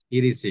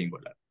 It is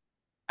singular.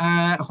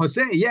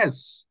 Jose,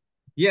 yes.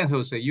 Yes,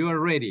 Jose, you are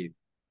ready.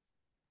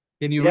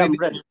 Can you read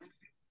it?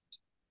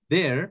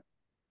 There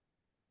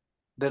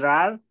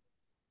are,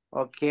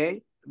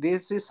 okay,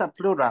 this is a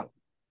plural.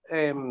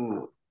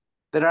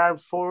 There are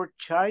 4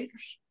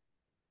 chairs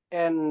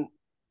in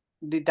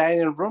the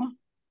dining room.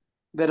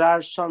 There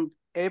are some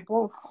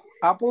apples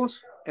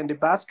in the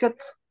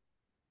basket.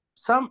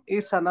 Some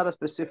is another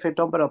specific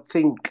number of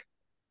things.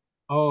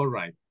 All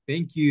right,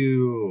 thank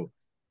you.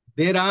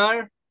 There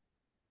are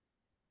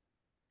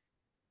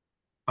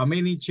how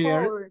many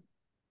chairs?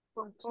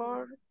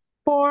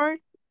 4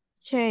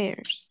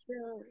 chairs.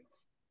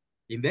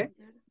 In the?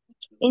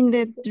 In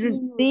the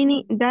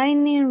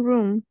dining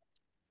room.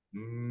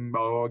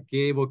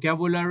 Okay,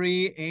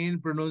 vocabulary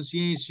and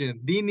pronunciation.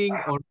 Dining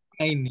or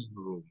dining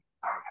room?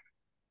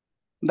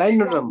 Dining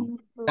room.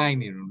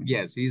 Dining room,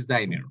 yes, it's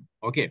dining room.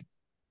 Okay.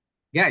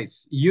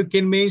 Guys, you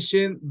can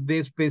mention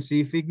the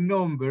specific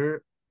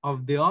number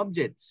of the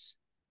objects.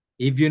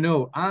 If you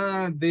know,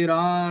 there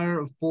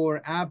are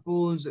 4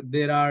 apples,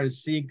 there are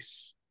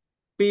 6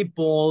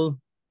 people,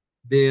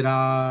 there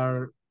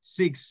are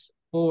 6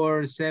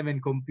 or 7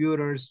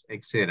 computers,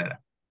 etc.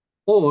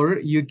 Or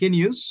you can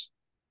use,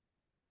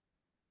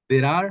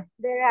 there are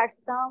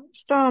some.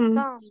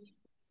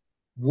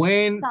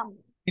 When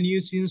can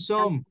you use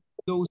some?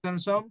 Those are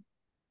some?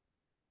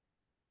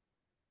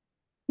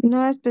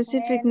 No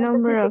specific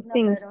number of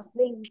things.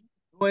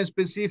 No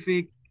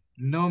specific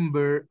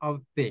number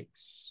of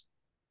things.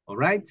 All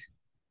right.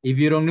 If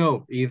you don't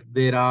know, if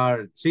there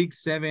are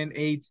 6, 7,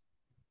 8,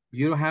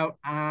 you don't have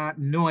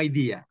no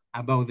idea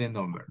about the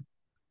number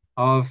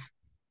of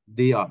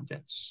the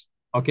objects.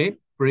 Okay,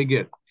 very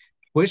good.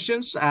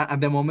 Questions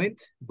at the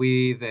moment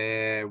with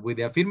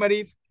the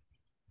affirmative?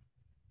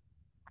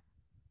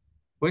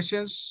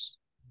 Questions?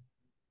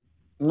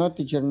 No,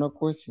 teacher, no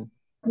question.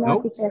 No,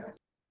 teacher.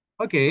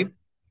 Okay,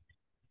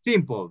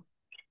 simple.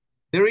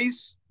 There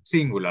is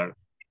singular.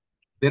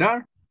 There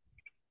are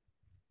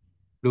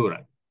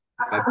plural.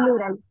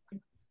 Plural.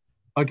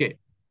 Okay,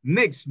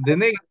 next, the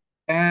next,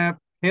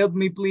 help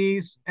me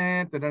please.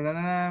 Ana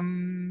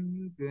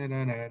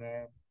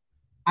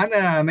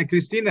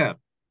Cristina.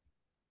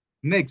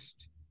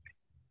 Next.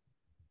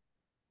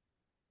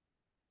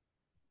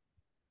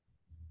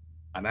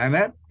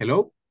 Ana,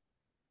 hello?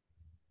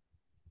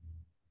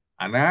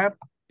 Ana,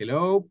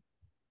 hello?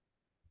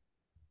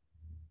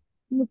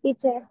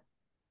 Teacher.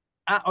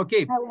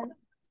 Okay.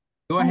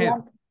 Go ahead.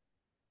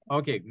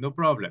 Okay, no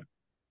problem.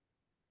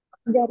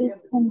 There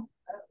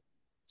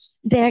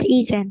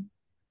isn't.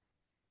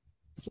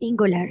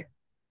 Singular.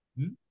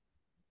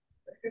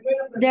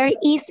 There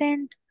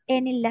isn't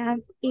any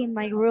lamp in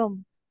my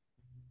room.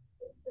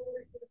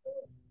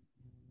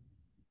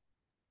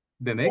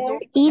 The next? There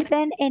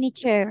isn't any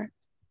chair.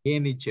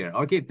 Any chair.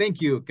 Okay,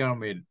 thank you,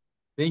 Carmen.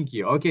 Thank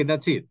you. Okay,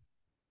 that's it.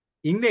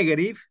 In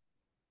negative,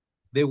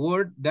 the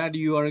word that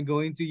you are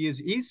going to use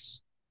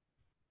is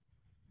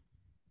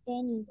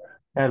Any.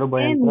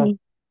 Any.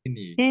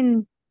 Any.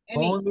 Any.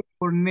 Only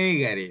for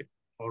negative.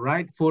 All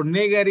right. For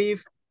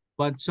negative,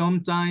 but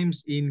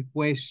sometimes in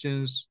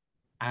questions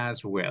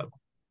as well.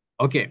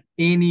 Okay.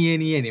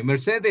 Any.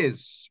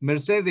 Mercedes.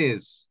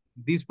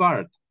 This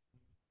part.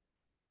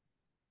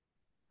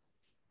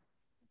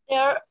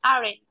 There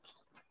aren't.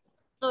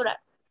 Plural.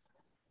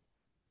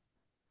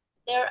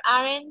 There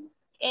aren't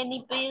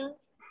any bill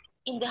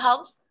in the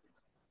house.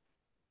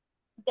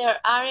 There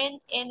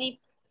aren't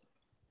any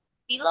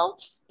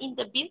pillows in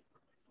the bed.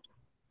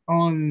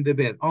 On the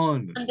bed.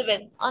 On. On the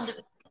bed.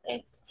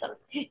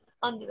 Sorry.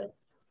 On the bed.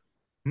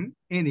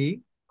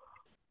 Any.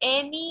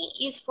 Any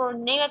is for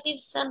negative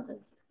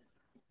sentence.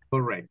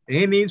 Correct.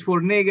 Any is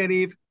for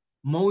negative.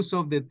 Most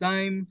of the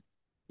time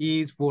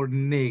is for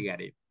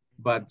negative.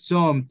 But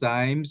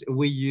sometimes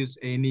we use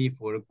any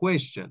for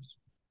questions.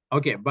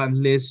 Okay, but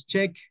let's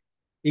check.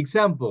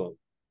 Example.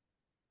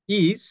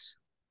 Is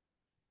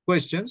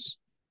questions.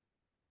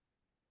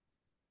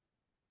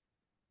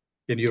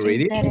 Can you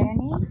read it?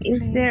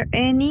 Is there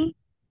any?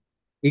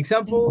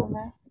 Example.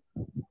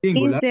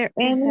 Singular. Is there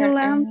any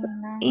lamp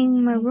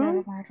in my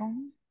room?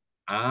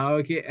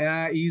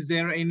 Okay. Is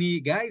there any,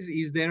 guys,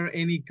 is there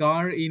any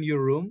car in your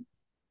room?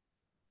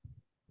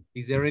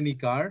 Is there any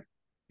car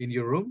in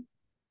your room?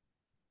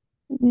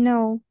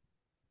 No.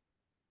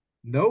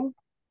 No?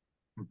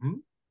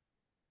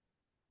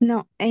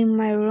 No, in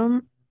my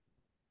room,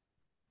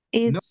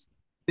 it's... No,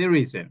 there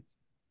isn't.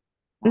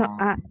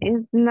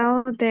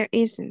 No, there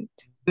isn't.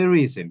 There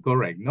isn't,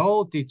 correct.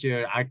 No,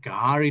 teacher, a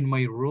car in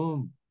my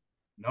room.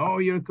 No,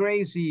 you're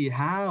crazy.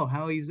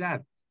 How is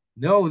that?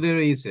 No, there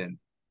isn't.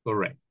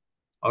 Correct.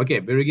 Okay,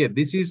 very good.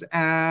 This is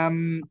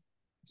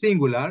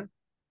singular.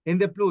 In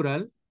the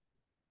plural,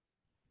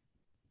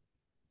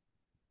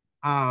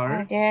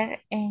 are there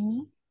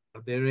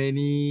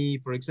any,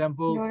 for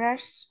example,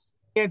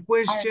 a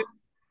question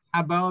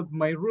about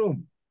my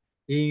room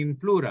in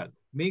plural?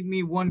 Make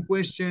me one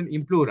question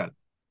in plural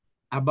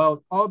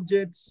about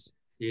objects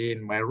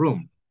in my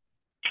room.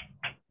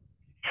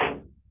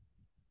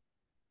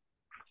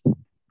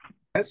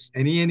 Yes,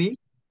 any?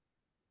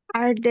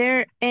 Are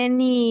there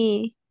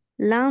any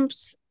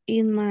lamps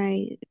in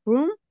my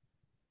room?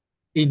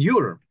 In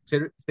your,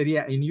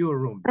 sería in your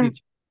room,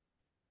 teacher.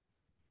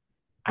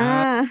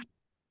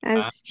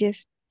 That's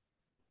just...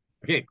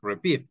 Okay,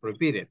 repeat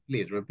it,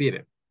 please, repeat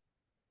it.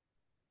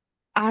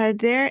 Are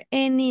there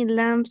any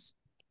lamps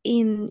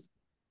in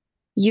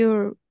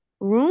your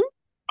room?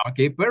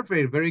 Okay,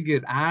 perfect, very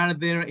good. Are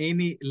there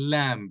any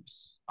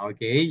lamps?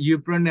 Okay, you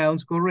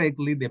pronounce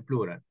correctly the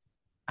plural.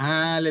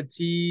 Let's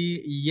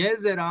see.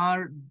 Yes, there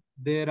are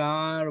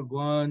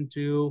 1,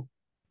 2,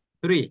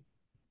 3.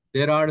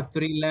 There are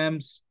 3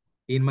 lamps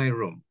in my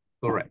room.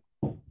 Correct.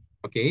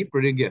 Okay,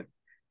 pretty good.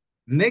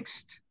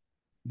 Next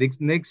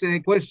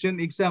question,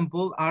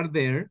 example, are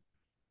there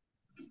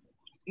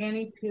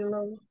any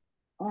pillow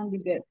on the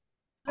bed?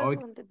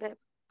 Okay. On the bed.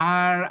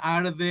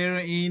 Are there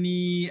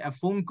any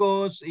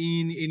Funkos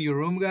in your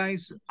room,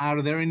 guys?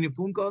 Are there any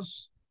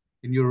Funkos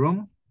in your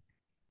room?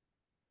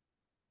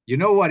 You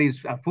know what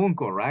is a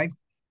Funko, right?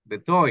 The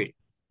toy.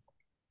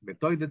 The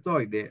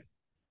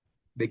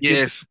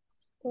yes.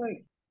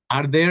 Toy.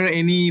 Are there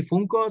any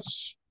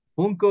Funkos?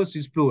 Funkos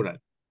is plural.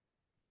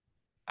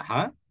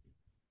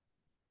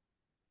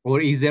 Or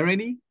is there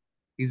any?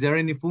 Is there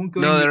any Funko?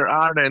 No, there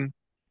aren't.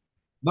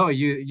 No,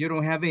 you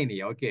don't have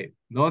any. Okay.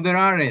 No, there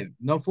aren't.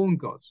 No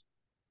Funkos.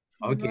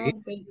 Okay.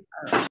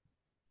 No,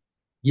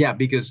 yeah,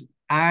 because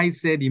I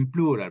said in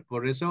plural.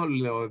 Por eso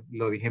lo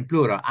dije en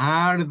plural.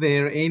 Are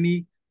there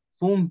any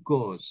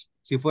Funkos?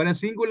 Si fuera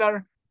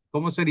singular,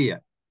 ¿cómo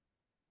sería?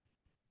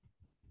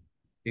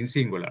 In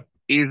singular.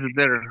 Is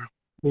there?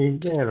 Is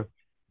there?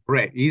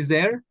 Right. Is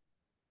there?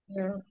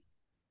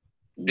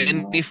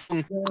 Any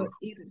Funko?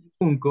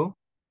 Funko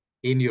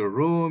in your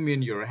room,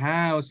 in your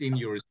house, in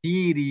your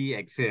city,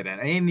 etc.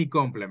 Any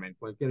complement,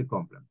 cualquier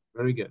complement.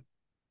 Very good.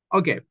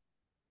 Okay.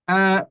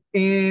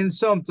 And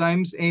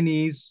sometimes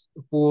any is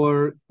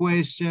for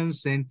question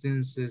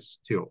sentences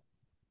too,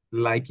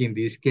 like in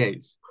this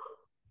case.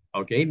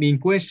 Okay, in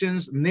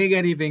questions,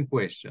 negative in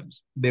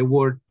questions, the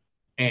word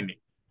any.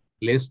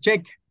 Let's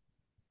check.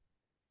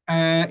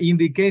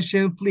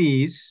 Indication,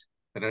 please.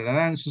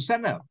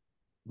 Susana,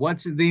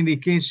 what's the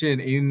indication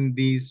in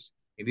this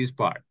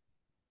part?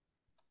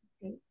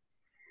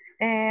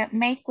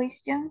 Make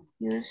question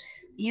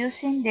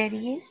using there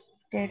is,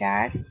 there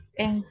are,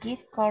 and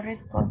give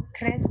correct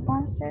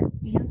responses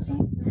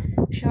using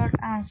short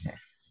answer.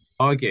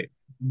 Okay,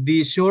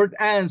 the short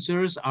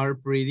answers are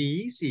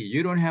pretty easy.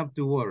 You don't have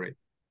to worry.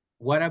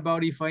 What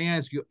about if I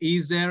ask you,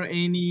 is there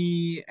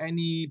any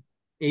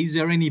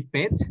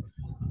pet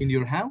in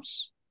your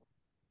house?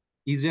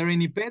 Is there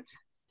any pet?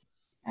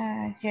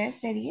 Yes,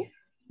 there is.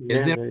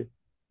 Is there?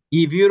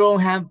 If you don't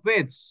have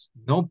pets,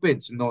 no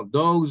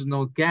dogs,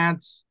 no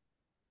cats,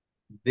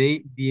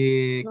 correct.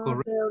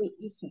 There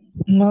isn't.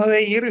 No,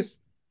 there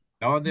is.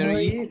 No, there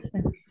is.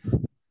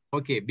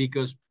 Okay,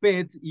 because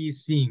pet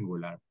is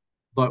singular.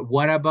 But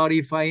what about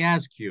if I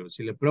ask you,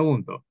 si le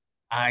pregunto,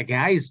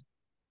 guys,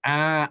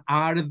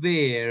 Are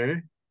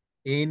there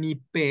any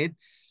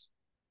pets,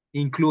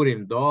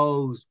 including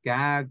dogs,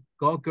 cat,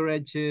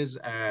 cockroaches,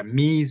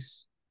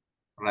 mice,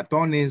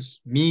 ratones,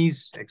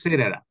 mice,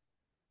 etc.?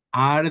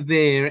 Are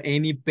there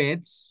any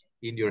pets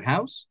in your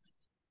house?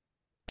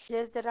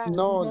 Yes, there are.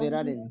 No, there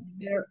aren't.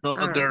 There No,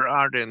 are. there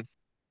aren't.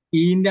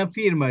 In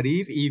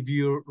affirmative, if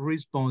your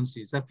response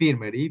is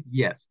affirmative,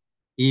 yes.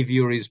 If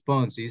your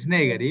response is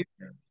negative,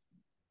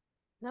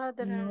 No,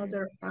 there No, aren't.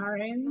 there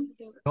aren't.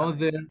 no,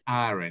 there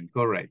aren't.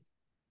 Correct.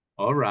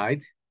 All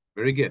right.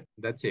 Very good.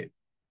 That's it.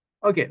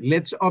 Okay,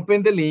 let's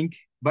open the link.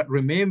 But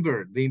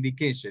remember the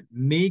indication.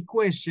 Make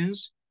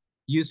questions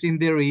using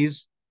there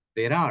is,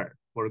 there are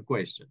for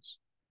questions.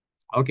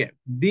 Okay,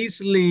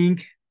 this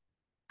link,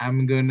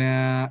 I'm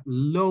gonna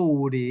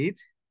load it.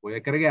 Voy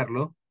a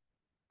cargarlo.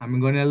 I'm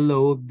gonna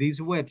load this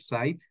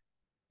website.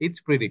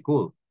 It's pretty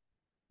cool,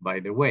 by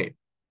the way.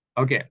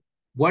 Okay,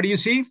 what do you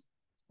see?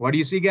 What do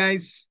you see,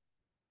 guys?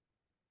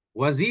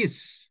 What's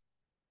this?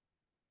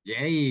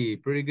 Yay,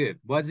 pretty good.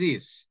 What's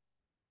this?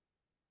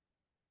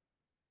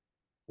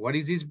 What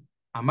is this?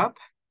 A map?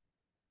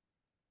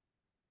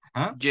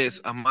 Huh? Yes,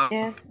 a map.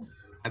 Yes.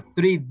 A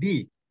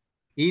 3D.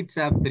 It's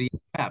a 3D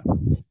map.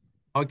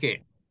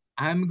 Okay,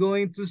 I'm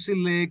going to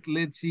select,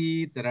 let's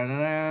see,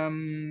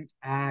 JC.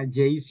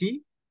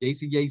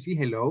 JC,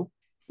 hello.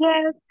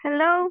 Yes,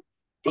 hello,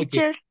 Okay,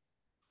 teacher.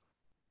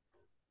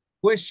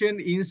 question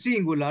in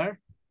singular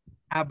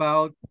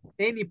about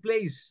any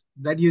place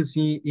that you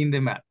see in the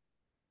map.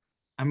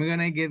 I'm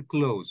gonna get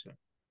closer.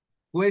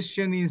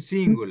 Question in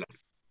singular.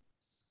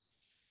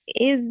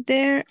 Is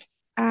there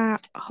a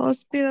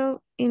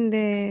hospital in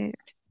the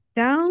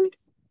town?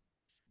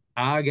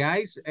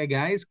 Guys,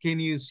 can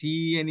you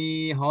see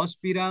any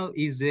hospital?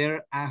 Is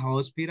there a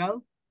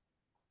hospital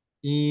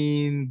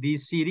in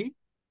this city?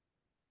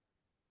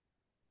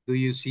 Do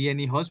you see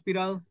any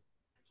hospital?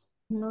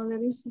 No,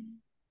 there isn't.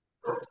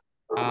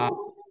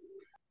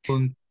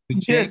 To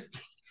check Yes,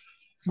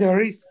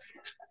 there is.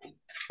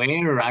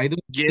 where? I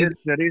don't see Yes,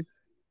 there is.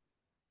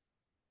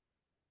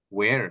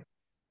 where.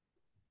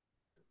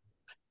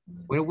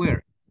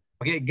 Where?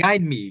 Okay,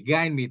 guide me,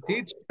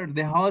 teacher.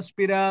 The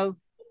hospital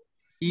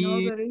No,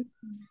 is, there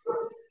isn't.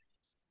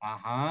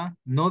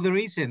 no, there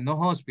isn't, no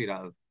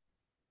hospital.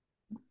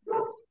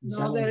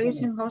 No, there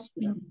isn't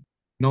hospital.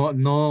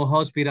 No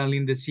hospital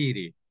in the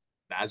city.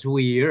 That's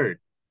weird.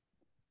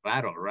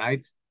 Raro,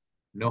 right?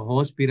 No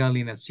hospital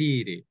in a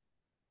city.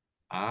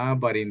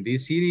 But in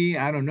this city,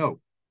 I don't know.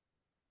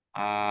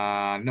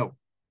 No.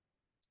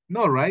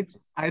 No, right?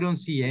 I don't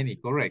see any,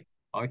 correct.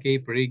 Okay,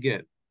 pretty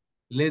good.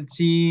 Let's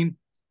see.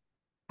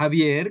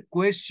 Javier,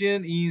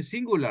 question in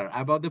singular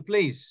about the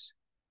place.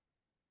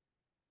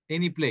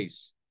 Any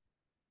place.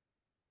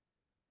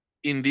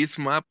 In this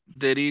map,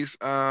 there is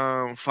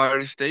a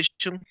fire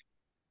station.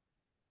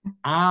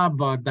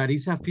 But that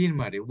is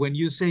affirmative. When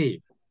you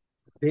say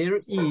there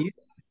is,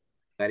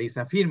 that is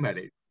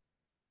affirmative.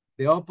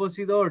 The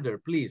opposite order,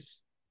 please.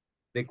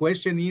 The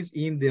question is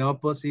in the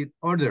opposite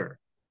order.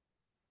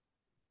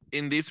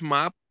 In this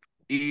map,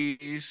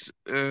 is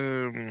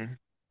there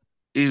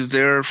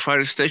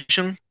fire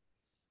station?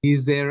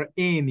 Is there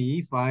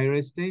any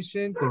fire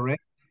station?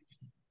 Correct.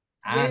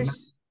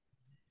 Yes.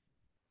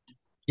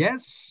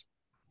 Yes.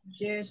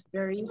 Yes,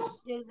 there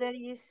is. Yes, there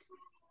is.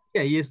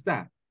 Yeah, ahí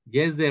está.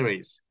 Yes, there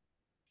is.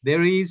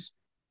 There is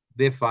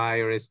the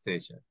fire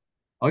station.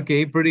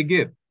 Okay, pretty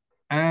good.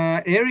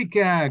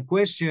 Erica,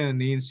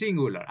 question in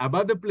singular.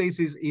 About the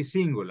places is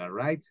singular,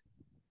 right?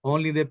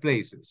 Only the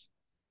places.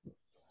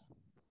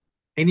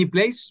 Any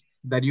place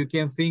that you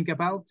can think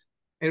about,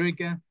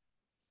 Erica?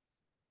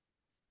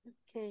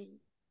 Okay.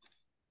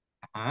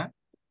 Uh-huh.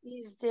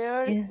 Is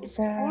there a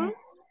school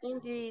in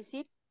the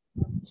city?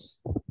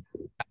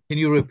 Can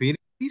you repeat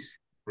it, please?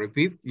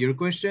 Repeat your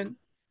question.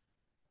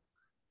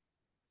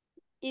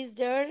 Is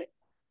there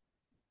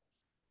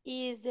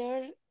a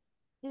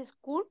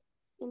school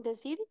in the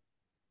city?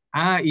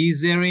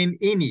 Is there in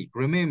any?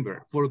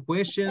 Remember, for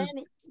questions,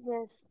 Any,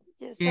 yes,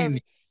 any.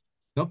 sorry.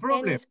 No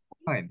problem. Any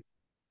Fine.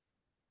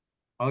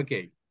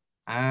 Okay,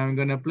 I'm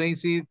gonna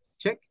place it.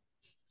 Check.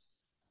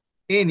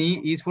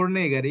 Any is for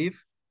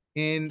negative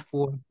and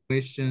for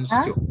questions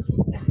too.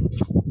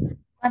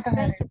 Thank you.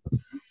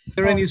 Is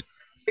there any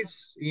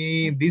schools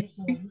in this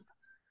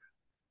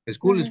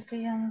school? Es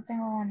que yo no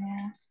tengo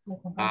monedas.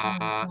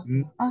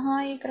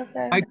 Ajá, y creo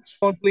que...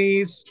 Microphone,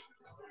 please.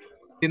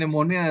 Tiene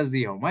monedas,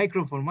 dijo.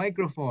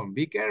 Microphone.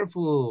 Be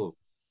careful.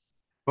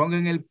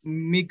 Pongan el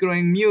micro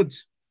en mute.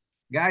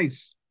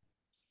 Guys.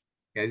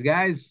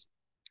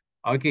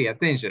 Okay,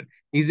 attention.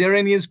 Is there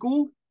any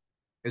school?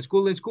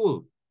 School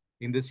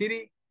in the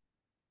city?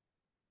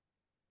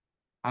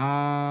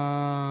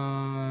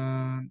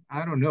 I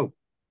don't know.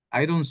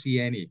 I don't see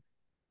any.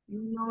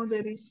 No,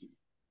 there isn't.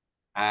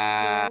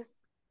 Yes.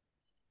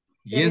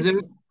 Yes, there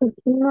is.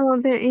 No,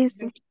 there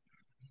isn't.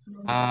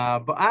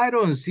 But I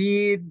don't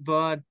see it,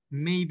 but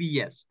maybe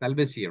yes. Tal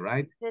vez sí,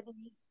 right? There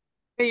is.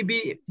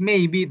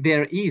 Maybe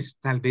there is.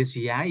 Tal vez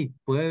sí hay.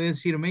 Puede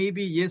decir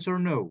maybe yes or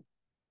no.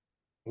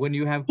 When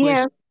you have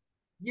questions.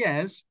 Yes.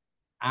 Yes.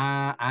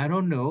 I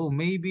don't know.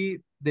 Maybe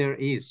there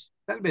is.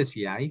 Tal vez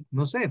sí hay.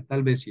 No sé.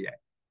 Tal vez sí hay.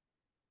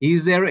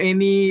 Is there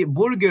any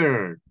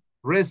burger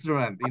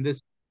restaurant in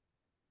this?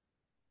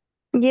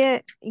 Yeah,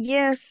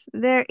 yes,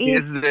 there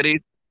Yes, is. there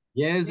is.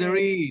 Yes, there Yes,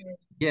 is.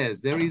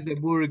 Yes, there is a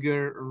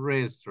burger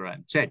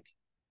restaurant. Check.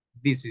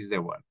 This is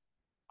the one.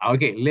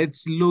 Okay,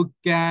 let's look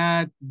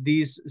at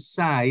this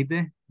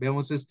side.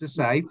 Veamos este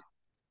side.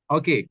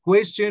 Okay,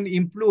 question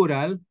in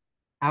plural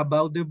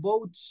about the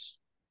boats.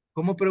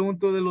 ¿Cómo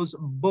pregunto de los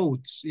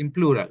boats in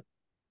plural?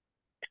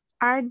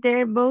 Are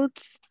there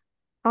boats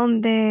on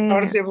Are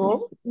the the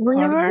bo are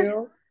river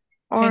there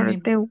or any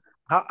the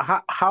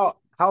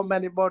How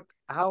many boats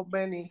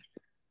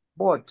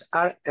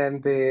are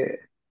in the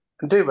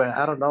river?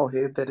 I don't know,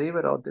 here the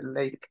river or the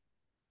lake.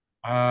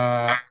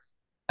 A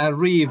are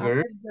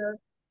river. there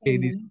Okay,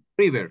 this any?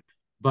 river.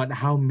 But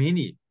how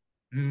many?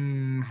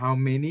 How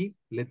many?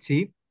 Let's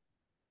see.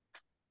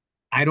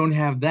 I don't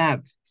have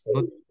that.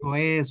 No tengo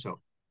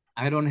eso.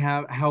 I don't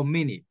have how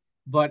many.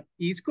 But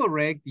it's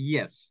correct,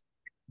 yes.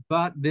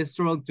 But the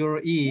structure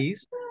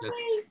is,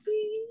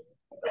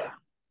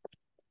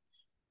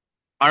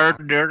 Are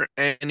there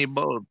any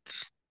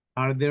boats?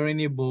 are there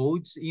any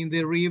boats in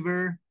the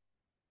river?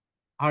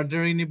 Are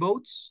there any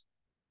boats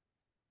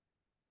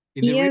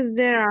in the river? yes,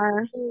 there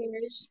are.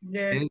 Yes,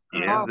 there Yes,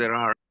 there Yes, are. there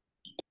are.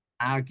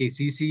 Ah, ok,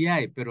 sí, sí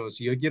hay, pero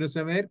si yo quiero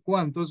saber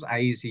cuántos,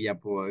 ahí sí ya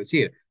puedo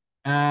decir.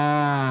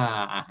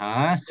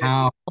 Ajá,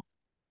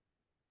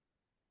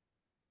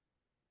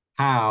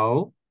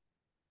 how?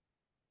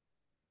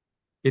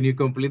 Can you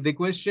complete the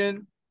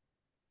question?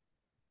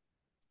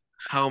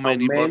 How How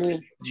many boats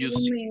many? you how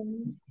see?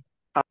 many?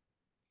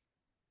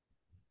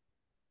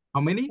 How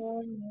many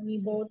How many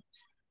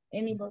boats?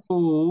 Any boat?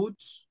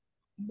 boats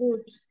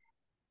Boats.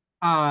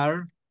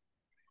 are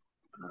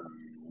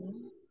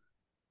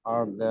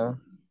there?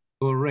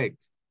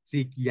 correct?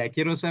 Si ya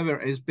quiero saber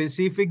a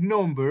specific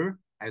number,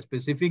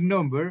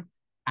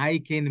 I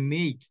can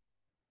make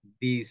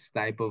this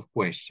type of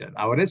question.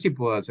 Ahora sí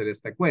puedo hacer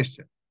esta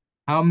question.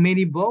 How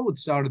many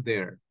boats are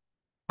there?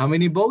 How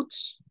many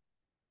boats?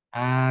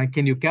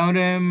 Can you count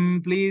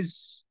them,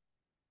 please?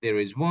 There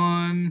is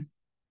one.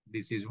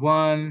 This is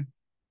one.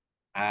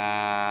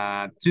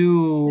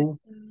 Two.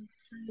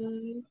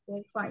 3,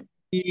 4, 5.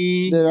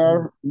 Three.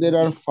 There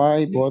are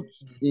 5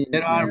 boats in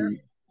There are, There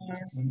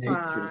the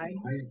are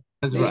 5.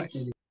 that's right.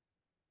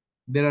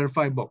 There are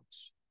 5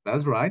 boats.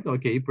 That's right.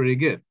 Okay, pretty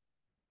good.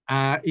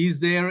 Is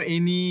there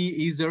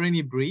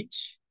any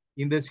bridge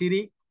in the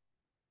city?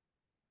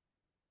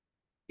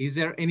 Is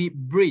there any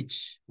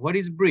bridge? What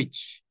is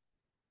bridge?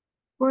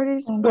 What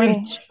is Puente.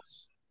 bridge?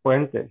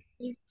 Puente.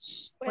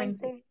 Each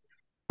Puente.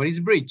 What is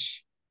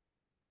bridge?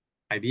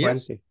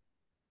 Ideas? Puente.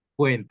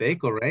 Puente,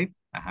 correct.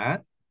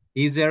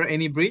 Is there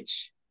any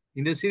bridge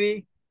in the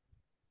city?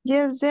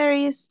 Yes, there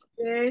is.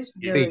 Yes,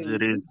 Yes, there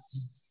there is.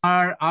 is.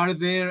 Are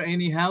there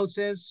any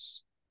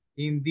houses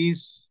in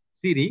this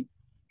city?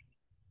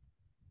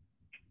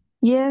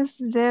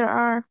 Yes, there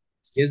are.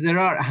 Yes, there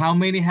are. How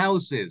many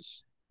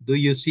houses do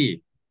you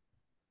see?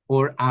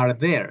 Or are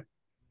there?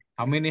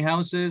 How many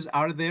houses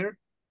are there?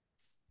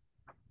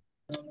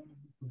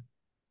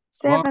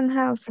 7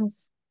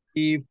 houses.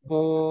 3,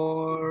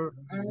 4,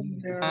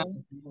 And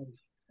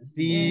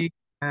 6,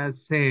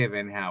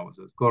 7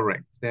 houses.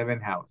 Correct. 7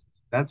 houses.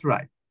 That's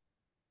right.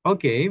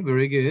 Okay,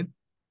 very good.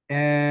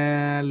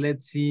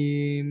 Let's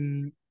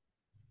see.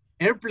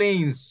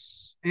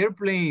 Airplanes.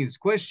 Airplanes.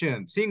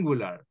 Question.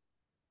 Singular.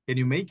 Can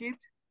you make it?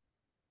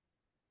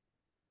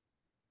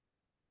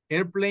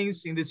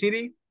 Airplanes in the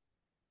city?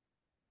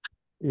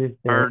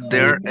 Are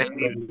there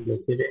any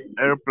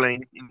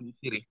airplanes in the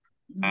city?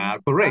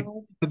 Correct.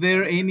 Are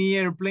there any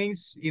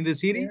airplanes in the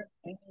city?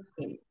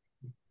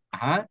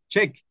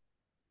 Check.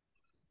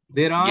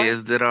 There are?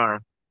 Yes, there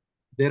are.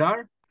 There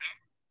are?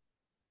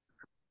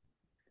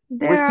 We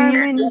There are see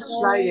many, just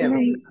flying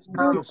many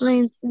some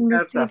airplanes in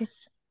the city.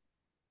 aircraft.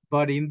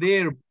 But in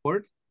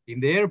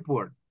the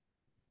airport,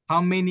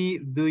 how many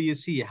do you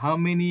see? How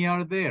many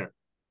are there?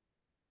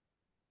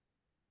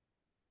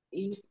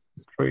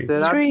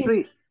 There are 3.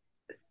 3.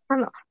 Oh,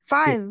 no,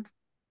 5.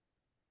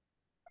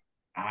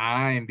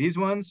 And these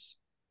ones,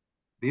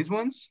 there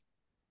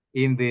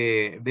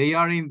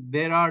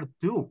are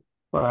 2.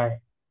 Why?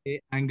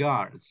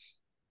 Hangars.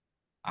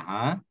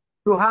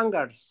 2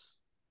 hangars.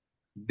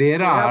 There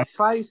We are have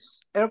 5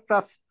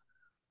 aircraft.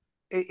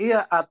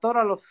 Yeah, a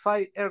total of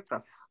 5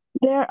 aircraft.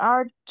 There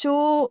are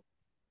 2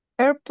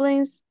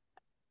 airplanes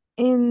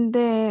in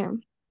the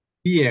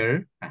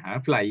here,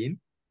 flying.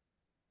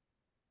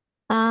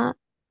 uh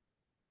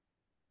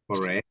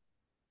Correct.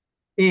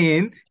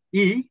 And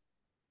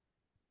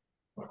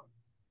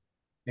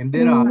and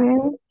there and are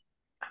there,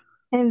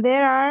 and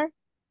there are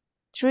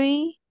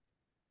 3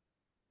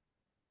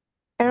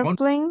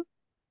 airplanes.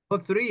 no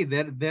 3.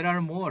 There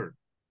are more.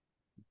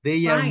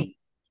 They are. 5.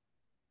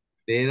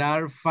 There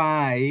are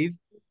 5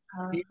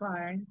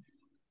 5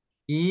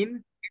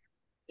 in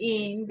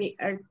the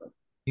airport.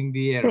 the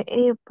The airport.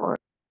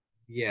 airport.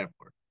 The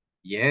airport.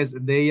 Yes,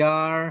 they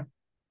are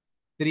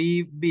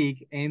 3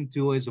 big and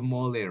 2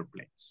 small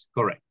airplanes.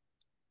 Correct.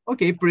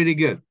 Okay, pretty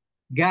good.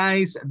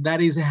 Guys, that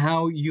is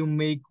how you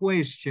make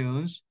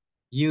questions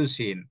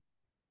using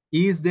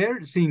is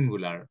there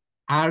singular,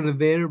 are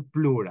there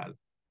plural,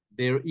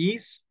 there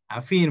is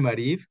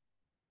affirmative,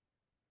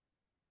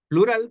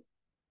 plural,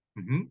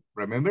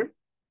 remember?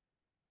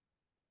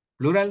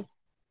 Plural?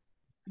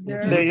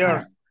 There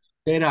are.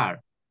 There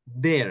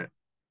are,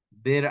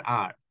 there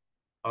are.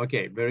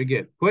 Okay, very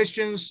good.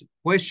 Questions,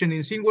 question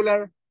in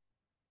singular?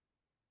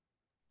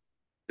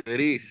 There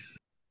is.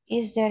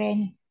 Is there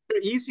any? There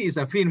is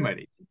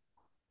affirmative.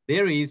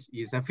 There is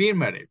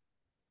affirmative.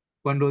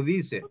 Cuando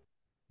dice,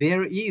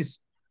 there is,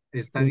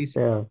 está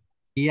diciendo,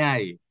 y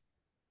hay.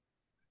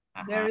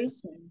 Ajá. There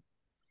isn't.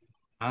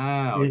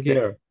 Ah, Is ok.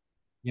 there?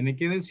 Tiene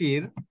que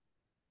decir,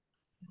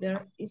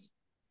 There is.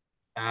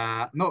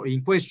 no,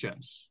 in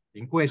questions.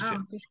 In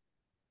question.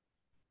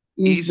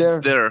 Is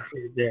there? There.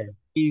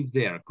 Is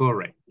there,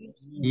 correct.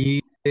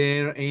 Is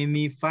there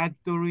any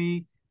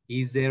factory?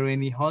 Is there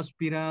any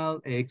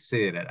hospital?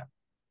 Etc.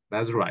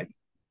 That's right.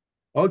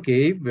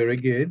 Okay, very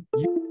good.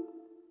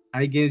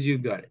 I guess you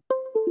got it.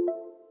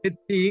 Let's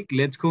see,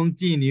 let's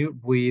continue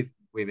with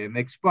the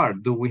next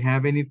part. Do we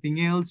have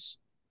anything else?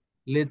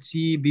 Let's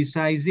see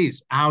besides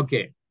this.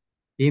 Okay.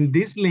 In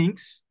these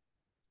links,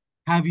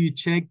 have you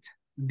checked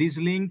these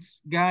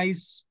links,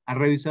 guys? ¿Han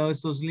revisado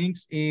estos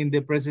links in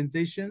the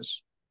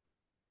presentations?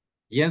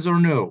 Yes or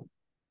no?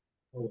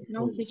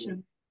 No, teacher.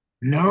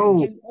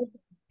 No.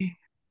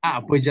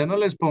 Pues ya no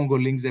les pongo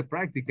links de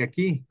práctica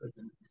aquí.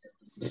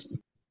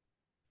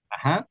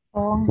 Ajá.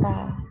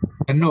 Ponga.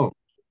 No.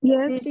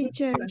 Yes,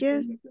 teacher,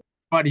 yes.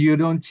 But you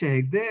don't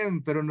check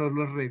them, pero no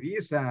los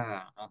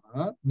revisa.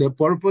 Ajá. The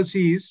purpose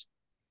is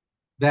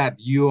that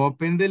you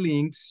open the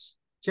links,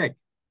 check.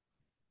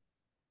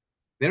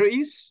 There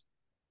is,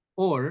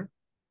 or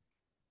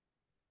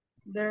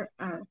there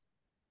are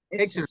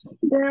exercise.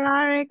 There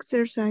are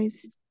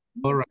exercises.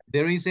 All right,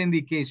 there is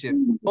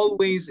indication.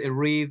 Always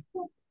read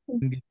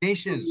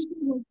invitations.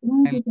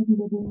 And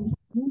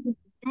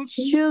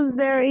choose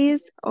there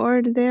is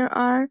or there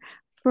are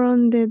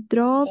from the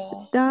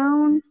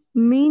drop-down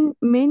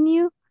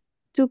menu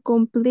to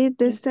complete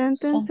the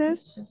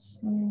sentences.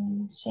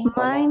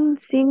 Mine,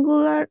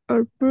 singular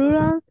or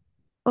plural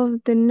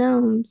of the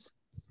nouns.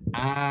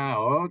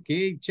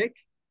 Okay, check.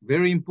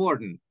 Very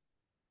important.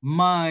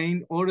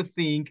 Mind or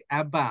think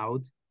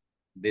about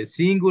the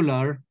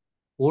singular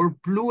or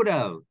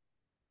plural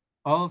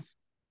of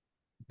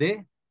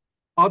the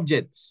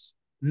objects.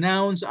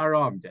 Nouns are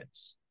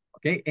objects.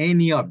 Okay,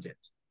 any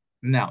object.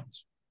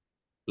 Nouns.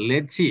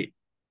 Let's see.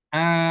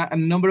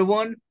 Number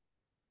one.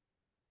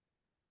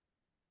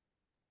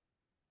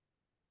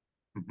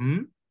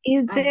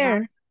 Is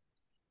there?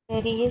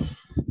 There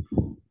is.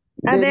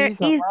 There is.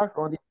 A bag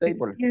on the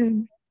table.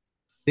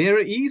 There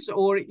is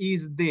or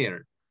is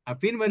there?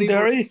 Affirmative.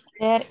 There is.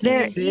 There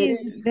is.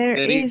 There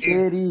is.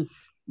 There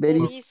is. There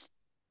is.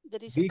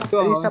 There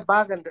is a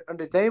bag on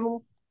the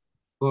table.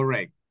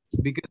 Correct.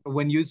 Because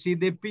when you see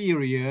the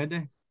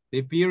period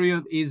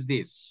is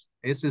this.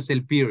 Ese es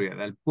el period,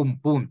 el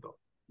punto.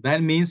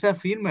 That means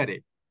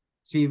affirmative.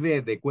 Si ve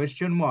the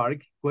question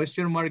mark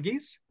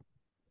is?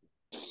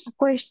 A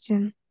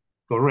question.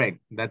 Correct,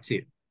 that's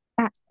it.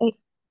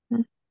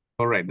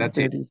 Correct, that's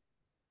it.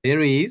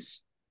 There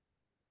is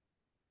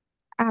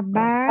a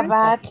bag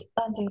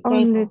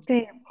on the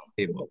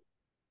table.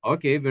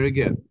 Okay, very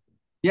good.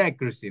 Yeah,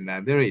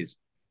 Christina, there is.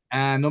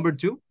 Number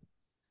two?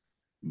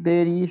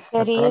 There is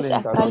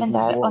a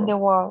calendar on the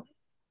wall.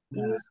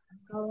 There is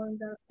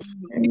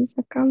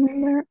a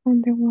calendar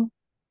on the wall.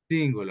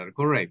 Singular,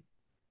 correct.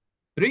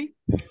 Three?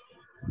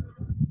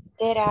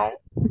 There are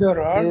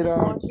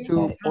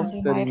two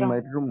posters in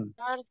my room.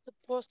 There are two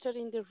posters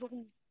in the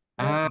room.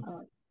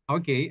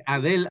 Okay,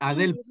 Adele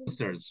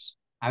posters.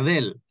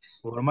 Adele,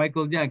 or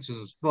Michael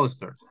Jackson's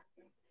posters.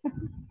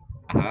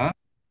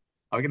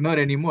 Okay, not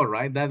anymore,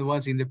 right? That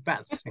was in the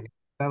past.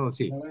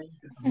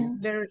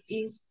 There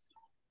is.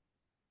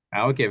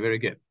 Okay, very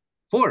good.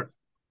 Four.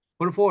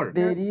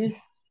 There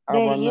is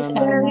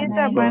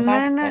a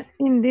banana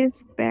in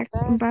this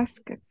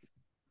basket.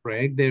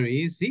 Correct, there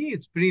is. See,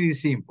 it's pretty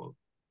simple.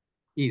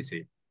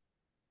 Easy.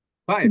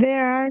 Five.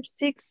 There are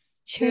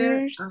 6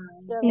 chairs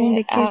in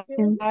the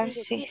kitchen. There are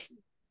 6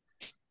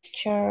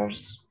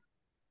 chairs.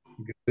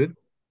 Good.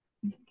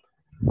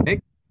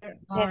 Next.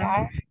 There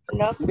are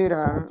lots. There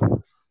are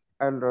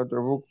a lot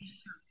of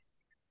books.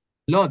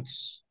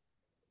 Lots.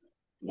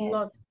 Yes.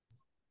 Lots.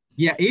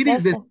 Yeah, it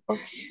is the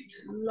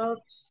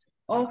Lots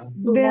of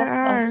books. There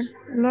are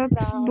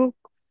lots of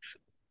books.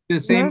 The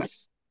same.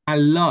 A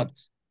lot.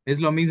 Es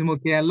lo mismo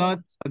que a lot,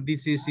 but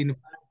this is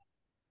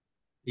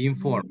in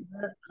form.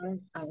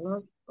 A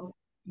lot of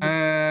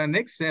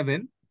next,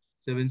 7.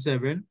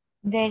 7.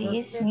 There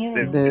is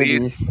mirror.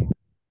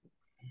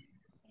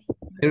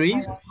 There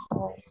is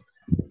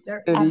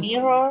a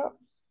mirror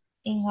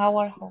in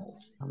our home.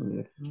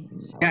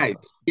 Guys,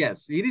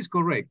 yes, it is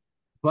correct.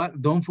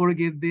 But don't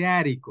forget the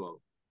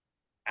article.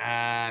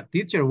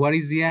 Teacher, what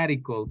is the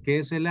article? ¿Qué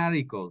es el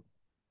article?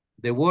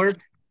 The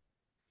word?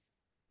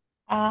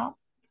 A.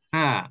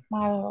 Ah,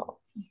 Malo.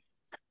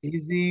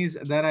 is this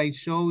that I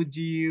showed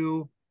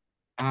you?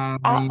 A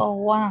o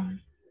one.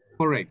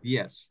 Correct,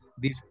 yes,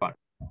 this part.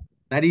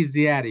 That is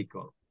the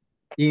article.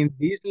 In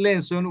this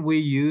lesson,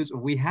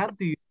 we have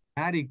to use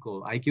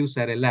article. Hay que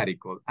usar el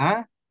article.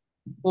 A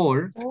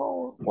or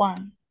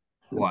One.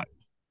 one.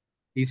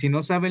 Y si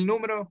no sabe el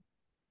número,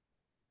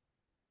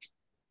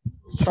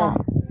 Some.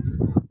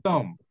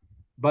 some.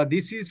 But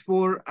this is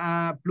for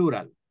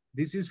plural.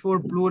 This is for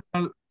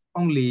plural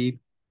only.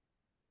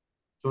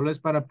 Solo es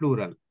para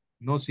plural,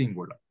 no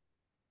singular.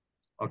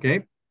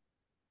 Okay.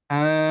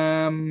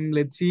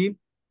 Let's see.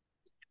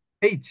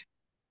 8.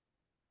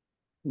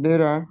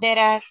 There are. There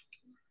are.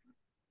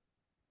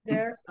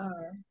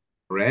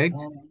 Correct.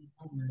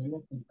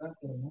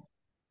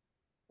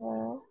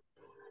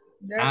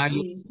 There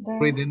is.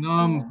 Read the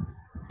number.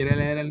 Quiere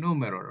leer el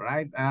número,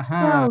 right?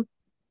 Ajá.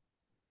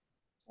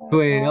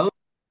 12.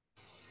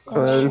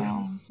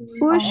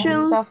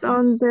 Cushions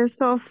on the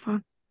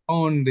sofa.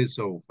 On the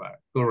sofa.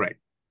 Correct.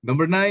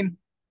 Number 9.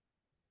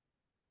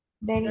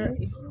 There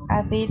is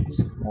a big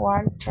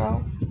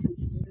wardrobe.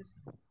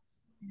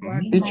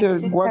 Teacher,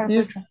 what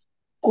is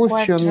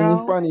cushion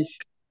in Spanish?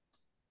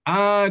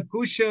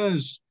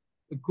 Cushions.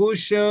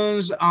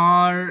 Cushions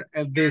are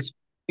the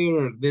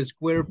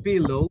square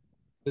pillow,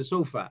 the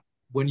sofa.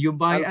 When you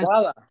buy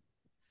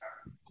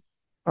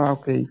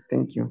Okay,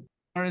 thank you.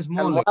 are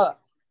smaller.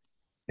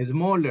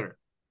 Smaller.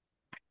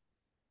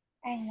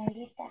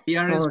 They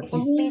are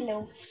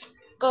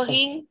Cojín.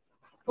 Cojín.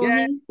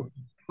 Yeah.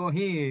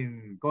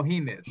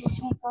 Cojines.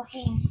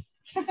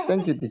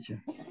 Thank you,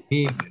 teacher.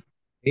 Okay.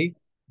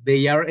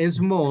 They are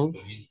small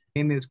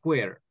and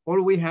square.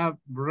 Or we have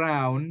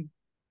round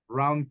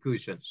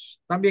cushions.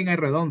 También hay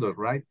redondos,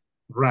 right?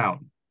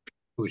 Round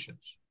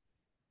cushions.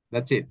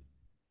 That's it.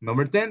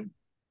 Number 10.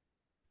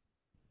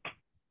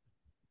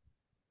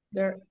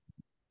 There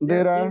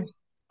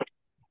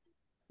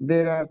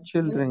are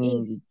children in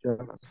the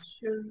class.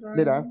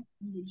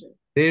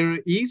 There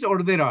is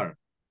or there are?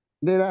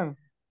 There are.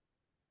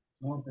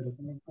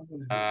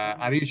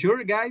 Are you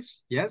sure,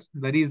 guys? Yes,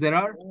 that is there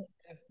are.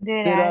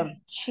 There are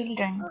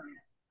children.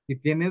 Si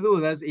tiene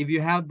dudas, if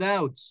you have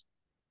doubts,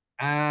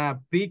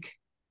 pick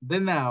the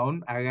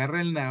noun, agarra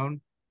el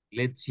noun.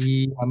 Let's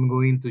see, I'm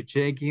going to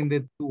check in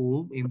the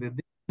tool, in the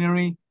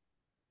dictionary.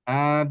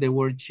 The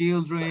word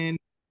children,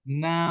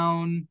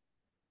 noun.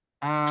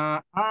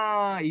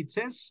 It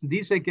says,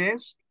 dice que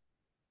es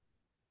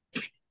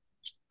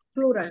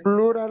Plural.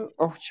 Plural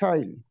of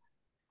child.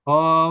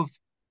 Of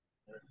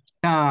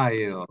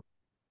child.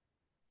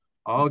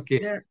 Okay.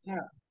 There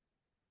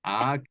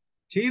are.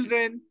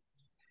 Children.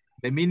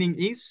 The meaning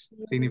is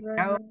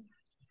significado.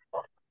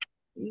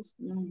 Is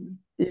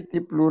the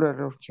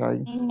plural of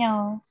child.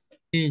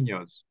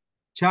 Niños.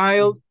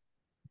 Child.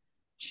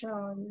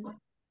 Child.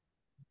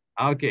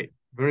 Okay,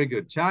 very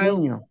good. Child.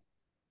 Niño.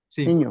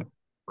 Niño.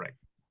 Right.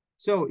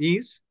 So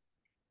is.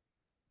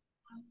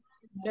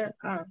 There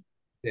are.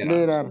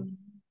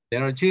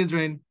 There are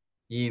children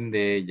in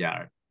the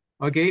yard.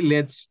 Okay,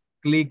 let's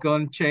click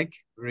on check.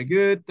 Very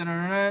good.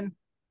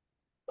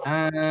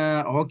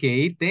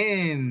 Okay,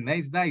 10.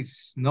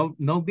 Nice.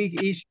 No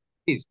big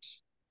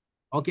issues.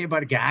 Okay,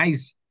 but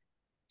guys,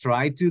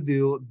 try to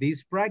do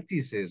these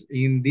practices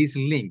in these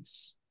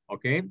links.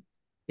 Okay,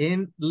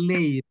 and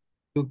later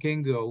you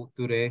can go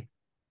to the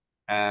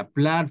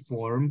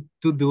platform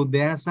to do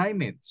the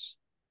assignments.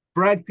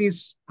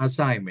 Practice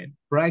assignment.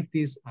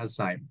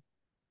 Okay.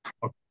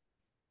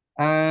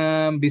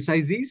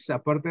 Besides this,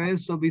 aparte de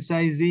eso,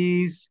 besides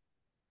this,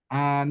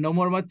 no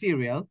more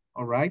material,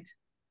 all right?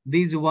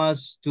 This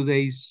was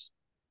today's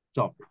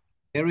topic.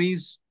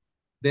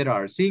 There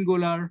are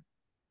singular,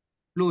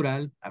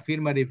 plural,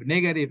 affirmative,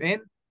 negative,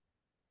 and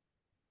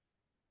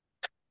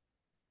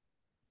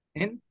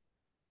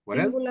what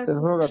Singular. else?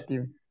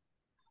 Interrogative.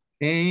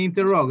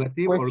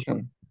 Interrogative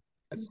Question.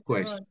 or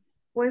question.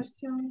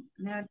 Question,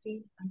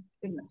 negative,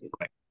 affirmative.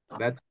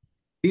 Right.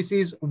 This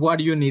is what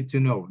you need to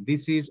know.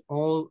 This is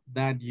all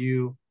that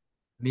you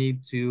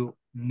need to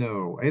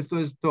know. Esto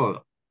es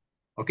todo.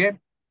 Okay?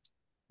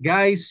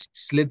 Guys,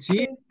 let's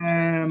see.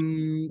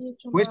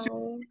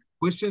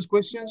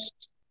 Questions?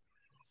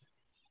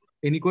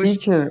 Any questions?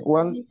 Teacher, Any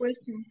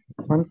question?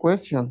 one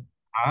question.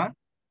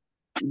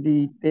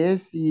 The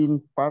test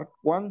in part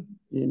 1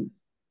 in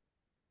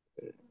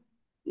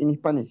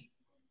Spanish.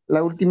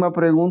 La última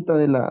pregunta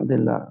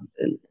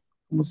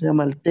 ¿cómo se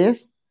llama? El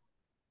test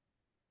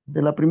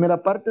de la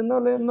primera parte, no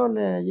le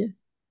hallé.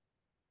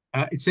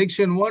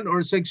 Section 1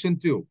 or section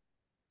 2?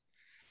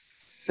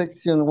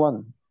 Section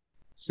 1.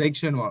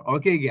 Section 1.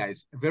 Okay,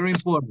 guys, very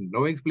important.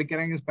 Lo voy a explicar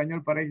en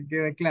español para que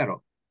quede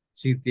claro.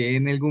 Si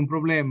tiene algún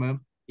problema,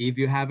 if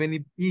you have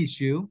any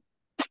issue,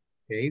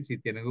 okay, si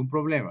tiene algún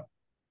problema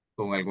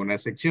con alguna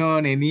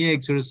sección, any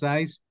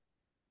exercise,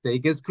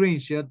 take a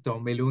screenshot,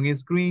 tómele un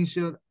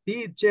screenshot.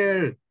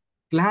 Teacher,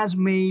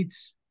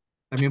 classmates,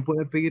 también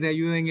puede pedir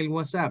ayuda en el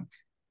WhatsApp.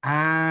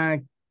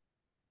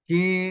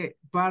 ¿Qué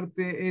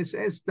parte es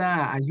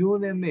esta?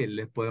 Ayúdenme,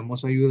 les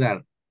podemos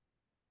ayudar.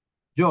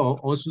 yo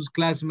o sus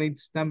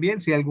classmates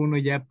también, si alguno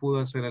ya pudo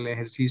hacer el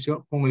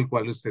ejercicio con el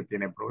cual usted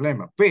tiene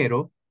problema.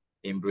 Pero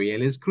envíe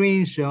el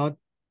screenshot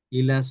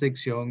y la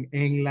sección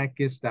en la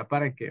que está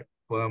para que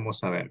podamos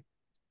saber.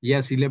 Y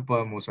así le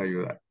podemos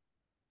ayudar.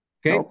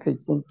 Okay? Okay,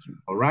 thank you.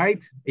 All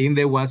right? In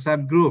the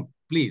WhatsApp group,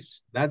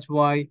 please. That's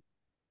why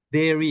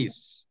there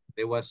is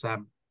the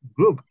WhatsApp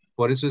group.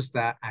 Por eso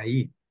está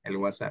ahí el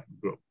WhatsApp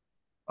group.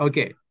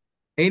 Okay.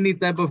 Any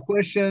type of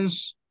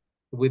questions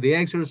with the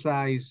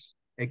exercise,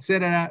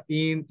 etc.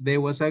 in the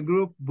WhatsApp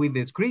group with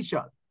the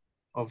screenshot,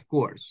 of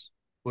course.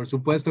 Por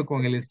supuesto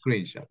con el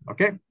screenshot,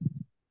 okay?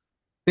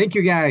 Thank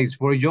you guys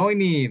for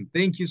joining.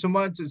 Thank you so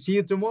much. See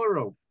you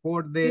tomorrow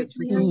for the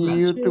second See class.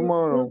 you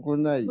tomorrow. Good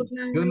night.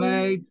 Good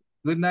night.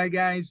 Good night,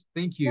 guys.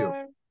 Thank you.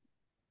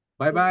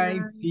 Bye-bye.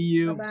 See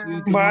you. See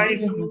you tomorrow.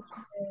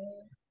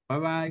 Bye.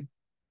 Bye-bye.